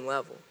the same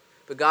level.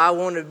 But God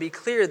wanted to be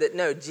clear that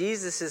no,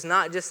 Jesus is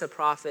not just a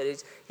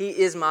prophet. He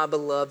is my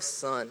beloved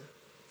Son.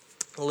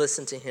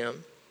 Listen to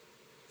him.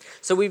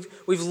 So we've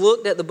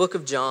looked at the book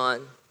of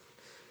John.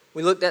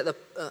 We looked at the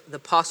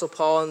Apostle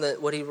Paul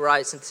and what he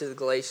writes into the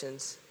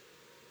Galatians.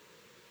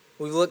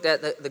 We've looked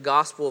at the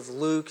Gospel of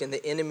Luke and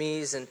the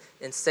enemies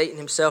and Satan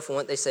himself and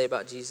what they say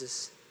about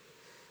Jesus.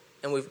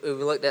 And we've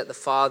looked at the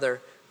Father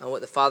and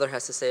what the Father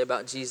has to say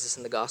about Jesus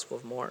in the Gospel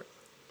of Mark.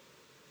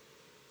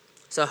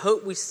 So I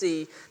hope we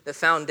see the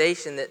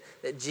foundation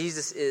that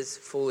Jesus is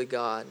fully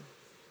God.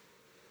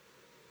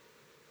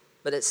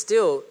 But it's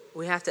still,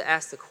 we have to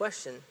ask the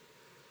question,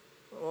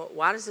 well,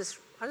 why does this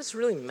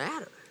really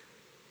matter?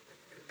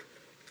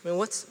 I mean,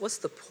 what's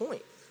the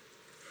point?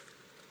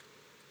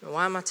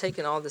 Why am I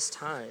taking all this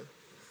time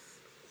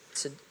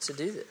to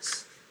do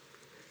this?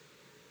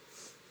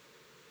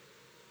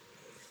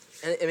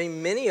 And I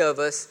mean, many of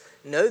us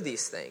know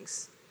these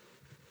things.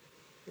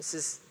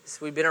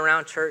 We've been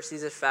around church.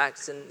 These are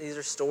facts and these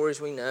are stories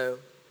we know.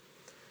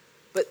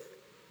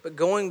 But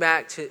going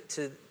back to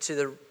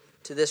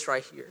this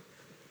right here,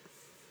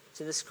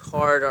 to this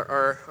card,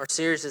 our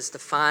series is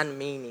Define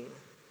Meaning.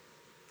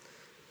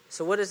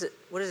 So what is it?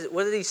 What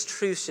are these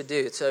truths to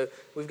do? So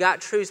we've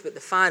got truths, but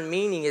define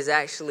meaning is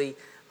actually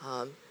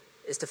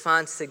is to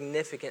find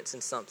significance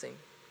in something,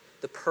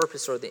 the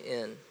purpose or the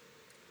end.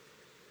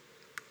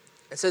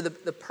 And so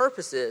the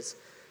purpose is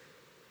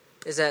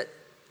that,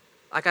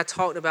 like I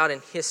talked about in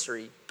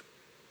history,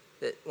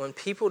 that when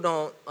people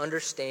don't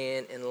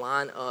understand and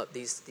line up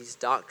these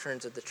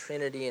doctrines of the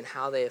Trinity and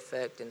how they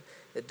affect and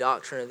the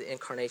doctrine of the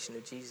incarnation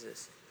of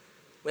Jesus,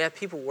 we have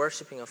people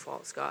worshiping a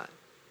false God.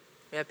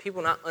 We have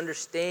people not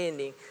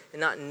understanding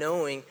and not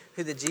knowing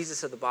who the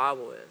Jesus of the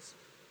Bible is.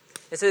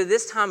 And so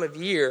this time of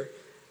year,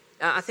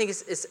 I think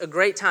it's a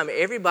great time.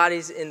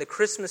 Everybody's in the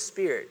Christmas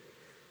spirit.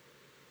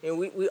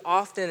 We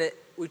often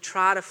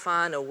try to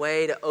find a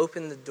way to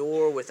open the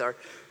door with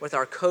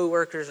our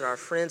coworkers and our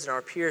friends and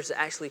our peers to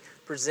actually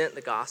present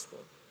the gospel.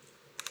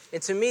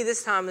 And to me,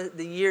 this time of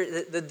the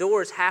year, the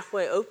door is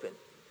halfway open.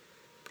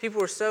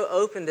 People are so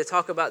open to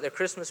talk about their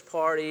Christmas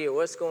party or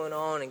what's going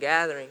on in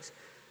gatherings.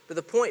 But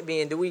the point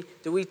being, do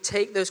we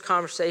take those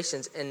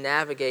conversations and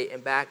navigate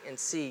and back and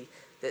see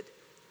that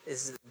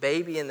is the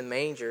baby in the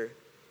manger,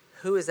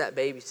 who is that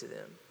baby to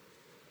them?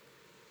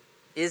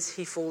 Is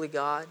he fully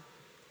God?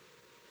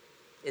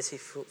 Is he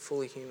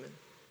fully human?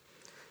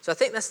 So I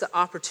think that's the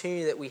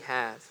opportunity that we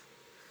have.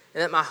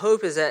 And that my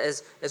hope is that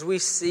as we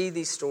see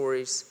these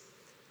stories,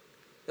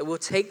 that we'll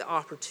take the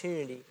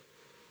opportunity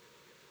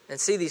and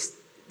see these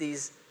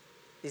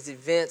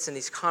events and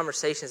these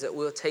conversations, that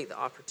we'll take the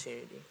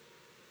opportunity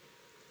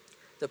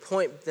to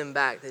point them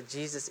back that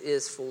Jesus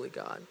is fully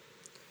God.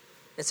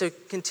 And so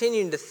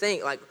continuing to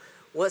think, like,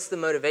 what's the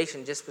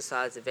motivation just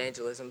besides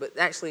evangelism, but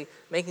actually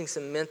making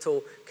some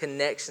mental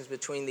connections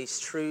between these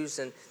truths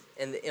and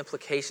the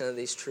implication of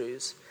these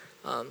truths.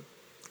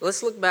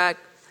 Let's look back.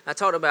 I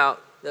talked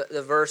about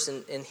the verse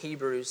in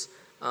Hebrews.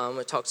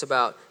 It talks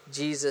about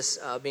Jesus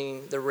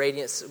being the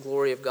radiance,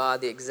 glory of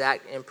God, the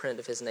exact imprint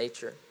of his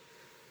nature.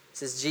 It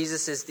says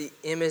Jesus is the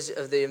image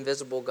of the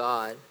invisible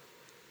God.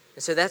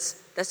 And so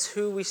that's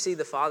who we see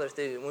the Father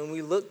through. When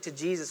we look to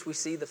Jesus, we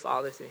see the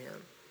Father through him.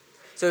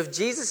 So if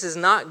Jesus is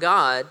not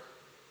God,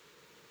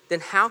 then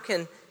how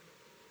can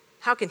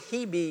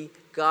he be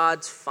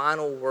God's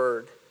final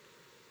word,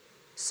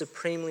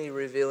 supremely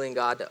revealing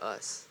God to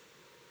us?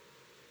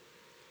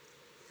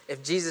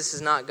 If Jesus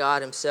is not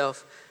God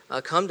himself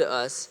come to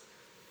us,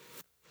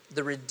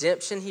 the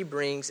redemption he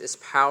brings is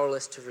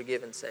powerless to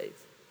forgive and save.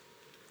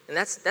 And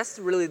that's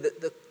really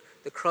the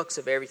crux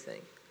of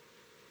everything.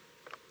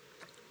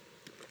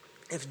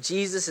 If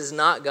Jesus is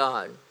not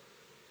God,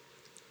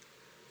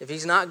 if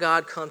he's not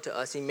God come to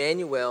us,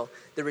 Emmanuel,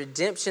 the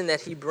redemption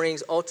that he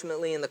brings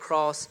ultimately in the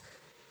cross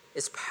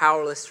is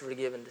powerless to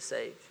forgive and to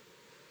save.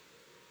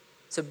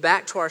 So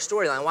back to our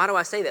storyline. Why do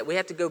I say that? We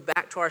have to go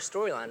back to our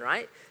storyline,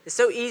 right? It's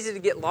so easy to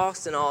get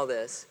lost in all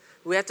this.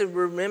 We have to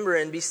remember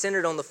and be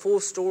centered on the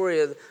full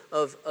story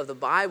of the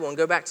Bible and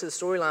go back to the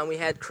storyline. We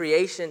had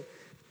creation,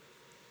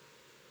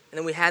 and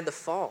then we had the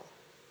fall.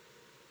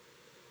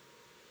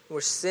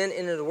 Where sin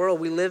entered the world,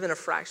 we live in a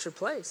fractured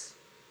place.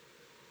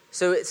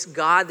 So it's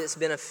God that's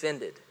been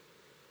offended.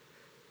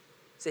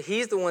 So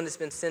he's the one that's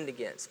been sinned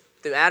against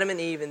through Adam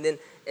and Eve, and then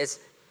it's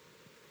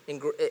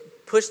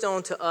pushed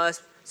on to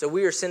us. So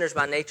we are sinners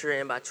by nature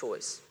and by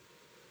choice.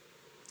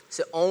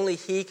 So only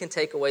he can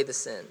take away the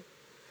sin.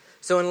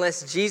 So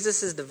unless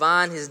Jesus is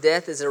divine, his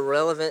death is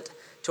irrelevant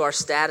to our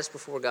status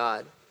before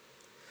God.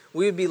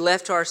 We would be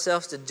left to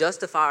ourselves to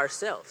justify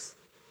ourselves.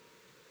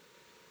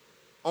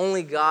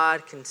 Only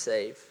God can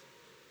save.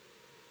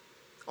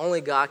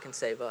 Only God can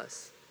save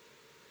us.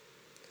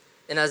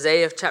 In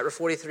Isaiah chapter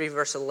 43,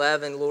 verse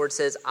 11, the Lord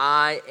says,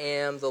 I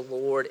am the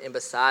Lord, and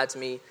besides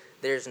me,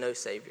 there's no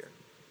Savior.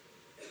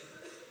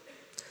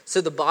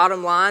 So the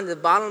bottom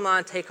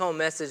line take-home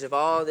message of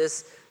all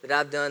this that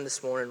I've done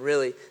this morning,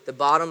 really, the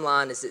bottom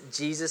line is that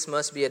Jesus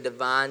must be a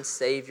divine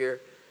Savior,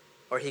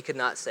 or he could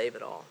not save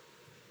at all.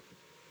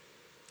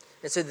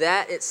 And so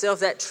that itself,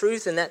 that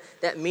truth and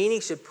that meaning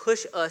should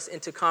push us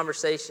into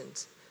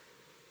conversations.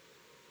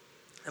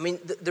 I mean,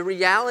 the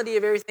reality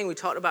of everything, we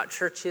talked about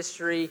church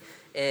history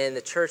and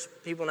the church,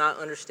 people not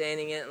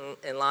understanding it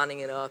and lining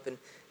it up and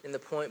the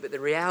point, but the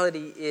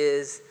reality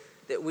is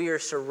that we are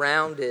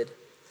surrounded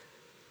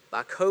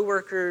by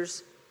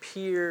coworkers,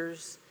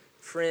 peers,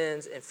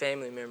 friends, and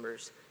family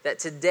members that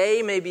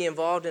today may be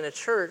involved in a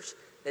church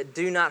that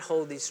do not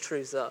hold these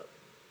truths up.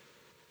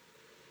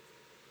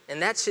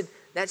 And that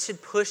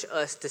should push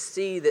us to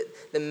see that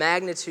the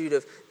magnitude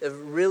of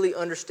really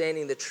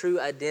understanding the true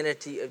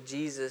identity of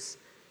Jesus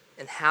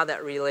and how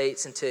that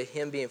relates into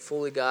him being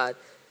fully God,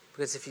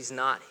 because if he's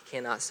not, he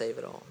cannot save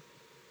at all.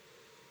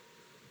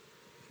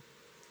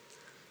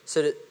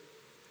 So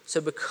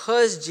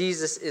because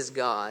Jesus is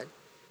God,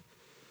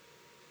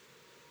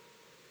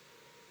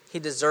 he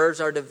deserves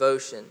our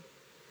devotion,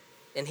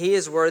 and he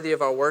is worthy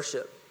of our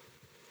worship.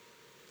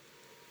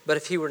 But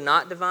if he were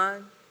not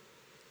divine,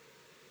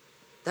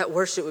 that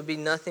worship would be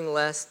nothing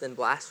less than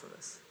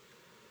blasphemous.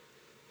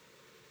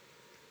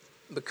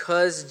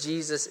 Because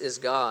Jesus is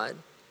God,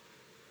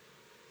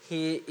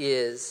 he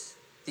is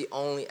the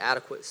only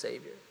adequate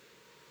Savior.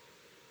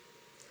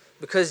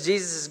 Because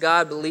Jesus is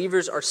God,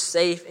 believers are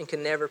safe and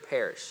can never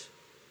perish.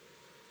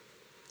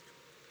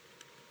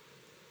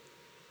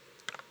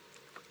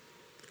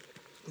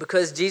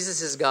 Because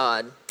Jesus is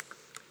God,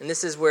 and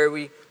this is where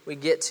we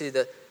get to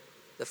the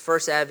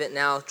first advent,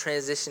 now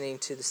transitioning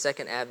to the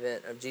second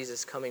advent of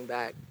Jesus coming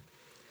back.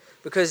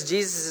 Because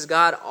Jesus is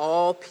God,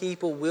 all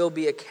people will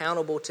be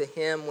accountable to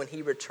him when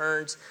he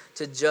returns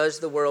to judge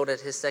the world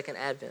at his second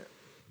advent.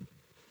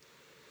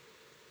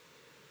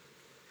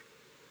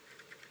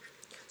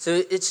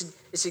 So it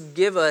should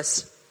give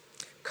us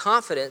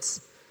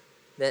confidence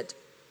that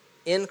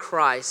in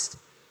Christ,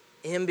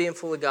 him being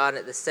fully God, and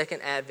at the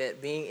second advent,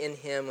 being in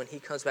him when he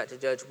comes back to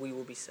judge, we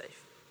will be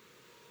safe.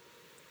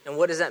 And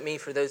what does that mean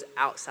for those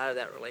outside of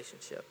that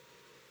relationship?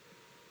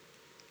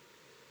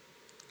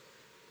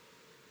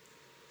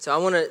 So I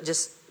want to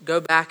just go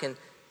back and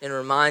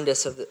remind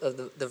us of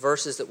the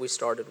verses that we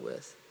started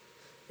with.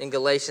 in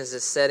Galatians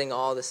is setting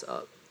all this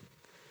up.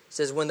 It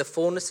says, when the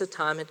fullness of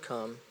time had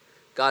come,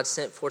 God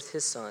sent forth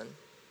his Son,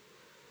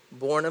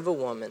 born of a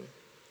woman,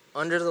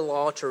 under the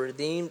law to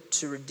redeem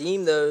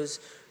those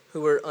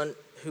who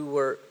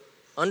were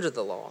under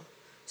the law,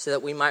 so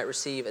that we might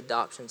receive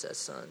adoptions as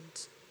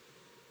sons.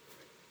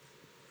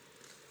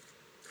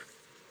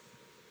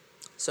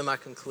 So my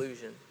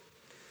conclusion,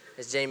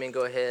 as Jamin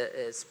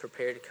is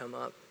prepared to come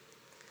up.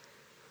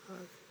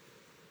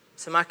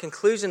 So my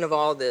conclusion of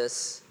all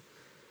this,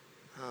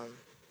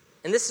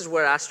 and this is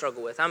where I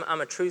struggle with.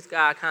 I'm a truth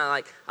guy.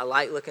 I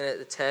like looking at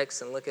the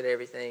text and look at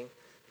everything.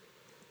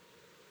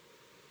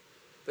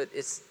 But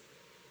it's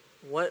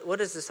what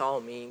does this all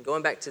mean?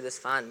 Going back to this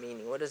fine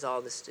meaning, what does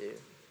all this do?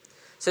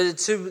 So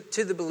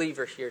to the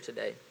believer here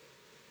today,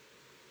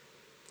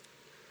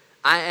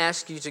 I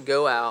ask you to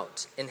go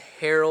out and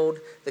herald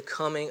the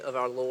coming of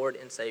our Lord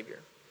and Savior.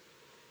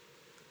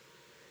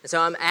 And so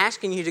I'm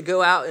asking you to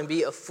go out and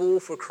be a fool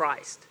for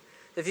Christ.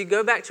 If you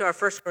go back to our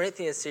 1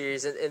 Corinthians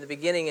series, in the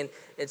beginning in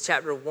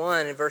chapter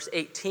 1 and verse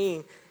 18,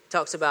 it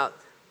talks about,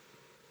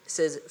 it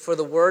says, for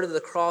the word of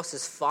the cross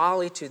is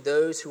folly to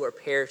those who are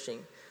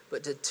perishing,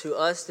 but to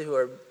us who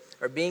are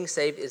being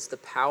saved is the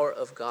power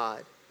of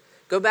God.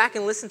 Go back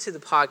and listen to the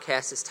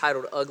podcast. It's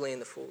titled Ugly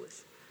and the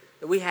Foolish.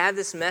 That we have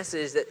this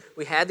message, that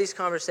we have these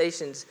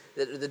conversations,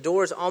 that the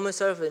door is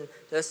almost open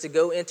to us to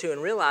go into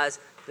and realize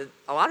that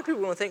a lot of people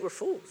are going to think we're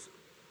fools.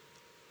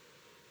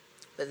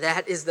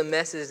 That is the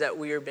message that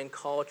we are being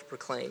called to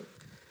proclaim.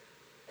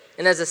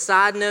 And as a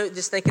side note,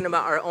 just thinking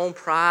about our own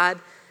pride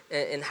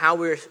and how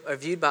we are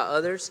viewed by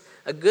others,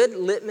 a good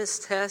litmus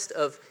test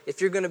of if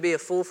you're going to be a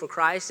fool for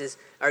Christ is,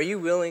 are you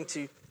willing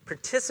to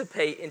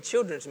participate in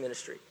children's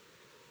ministry?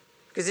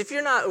 Because if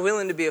you're not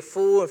willing to be a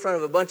fool in front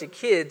of a bunch of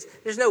kids,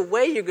 there's no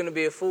way you're going to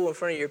be a fool in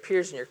front of your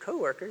peers and your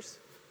coworkers.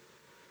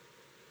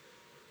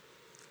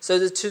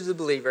 So to the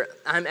believer,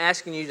 I'm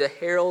asking you to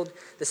herald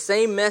the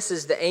same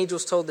message the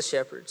angels told the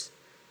shepherds,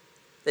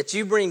 that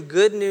you bring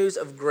good news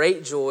of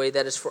great joy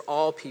that is for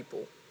all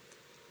people.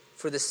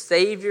 For the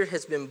Savior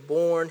has been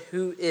born,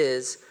 who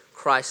is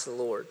Christ the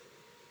Lord.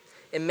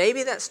 And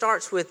maybe that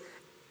starts with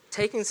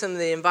taking some of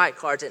the invite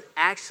cards and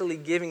actually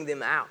giving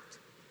them out.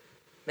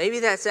 Maybe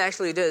that's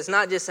actually do. It's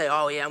not just say,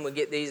 oh yeah, I'm going to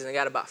get these and I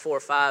got about 4 or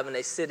 5 and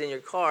they sit in your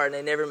car and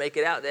they never make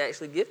it out. They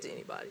actually give to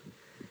anybody.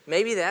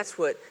 Maybe that's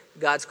what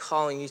God's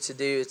calling you to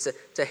do. It's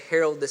to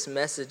herald this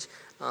message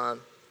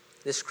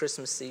this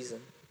Christmas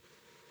season.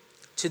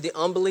 To the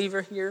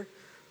unbeliever here,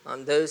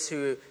 those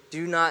who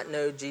do not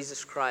know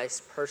Jesus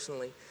Christ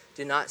personally,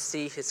 do not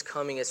see his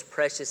coming as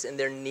precious in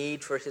their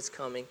need for his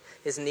coming,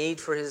 his need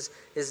for his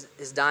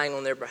dying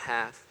on their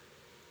behalf.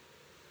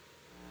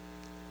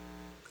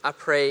 I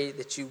pray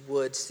that you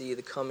would see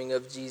the coming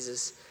of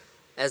Jesus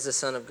as the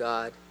Son of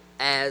God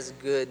as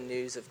good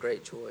news of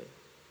great joy.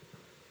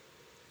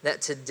 That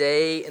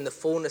today, in the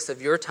fullness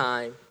of your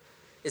time,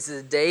 is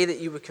the day that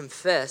you would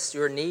confess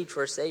your need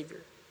for a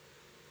Savior,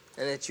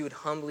 and that you would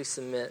humbly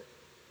submit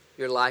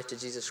your life to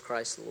Jesus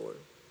Christ the Lord.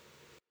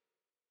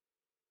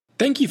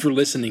 Thank you for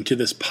listening to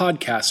this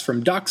podcast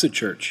from Doxa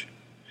Church.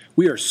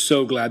 We are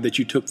so glad that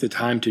you took the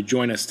time to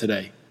join us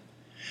today.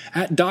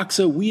 At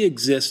Doxa, we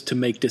exist to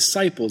make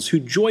disciples who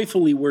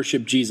joyfully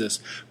worship Jesus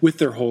with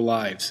their whole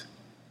lives.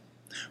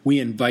 We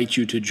invite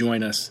you to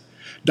join us.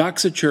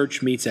 Doxa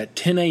Church meets at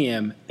 10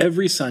 a.m.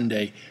 every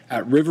Sunday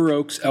at River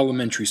Oaks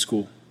Elementary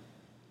School.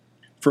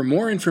 For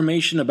more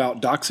information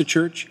about Doxa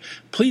Church,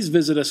 please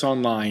visit us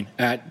online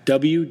at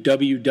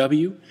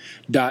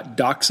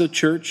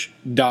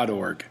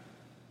www.doxachurch.org.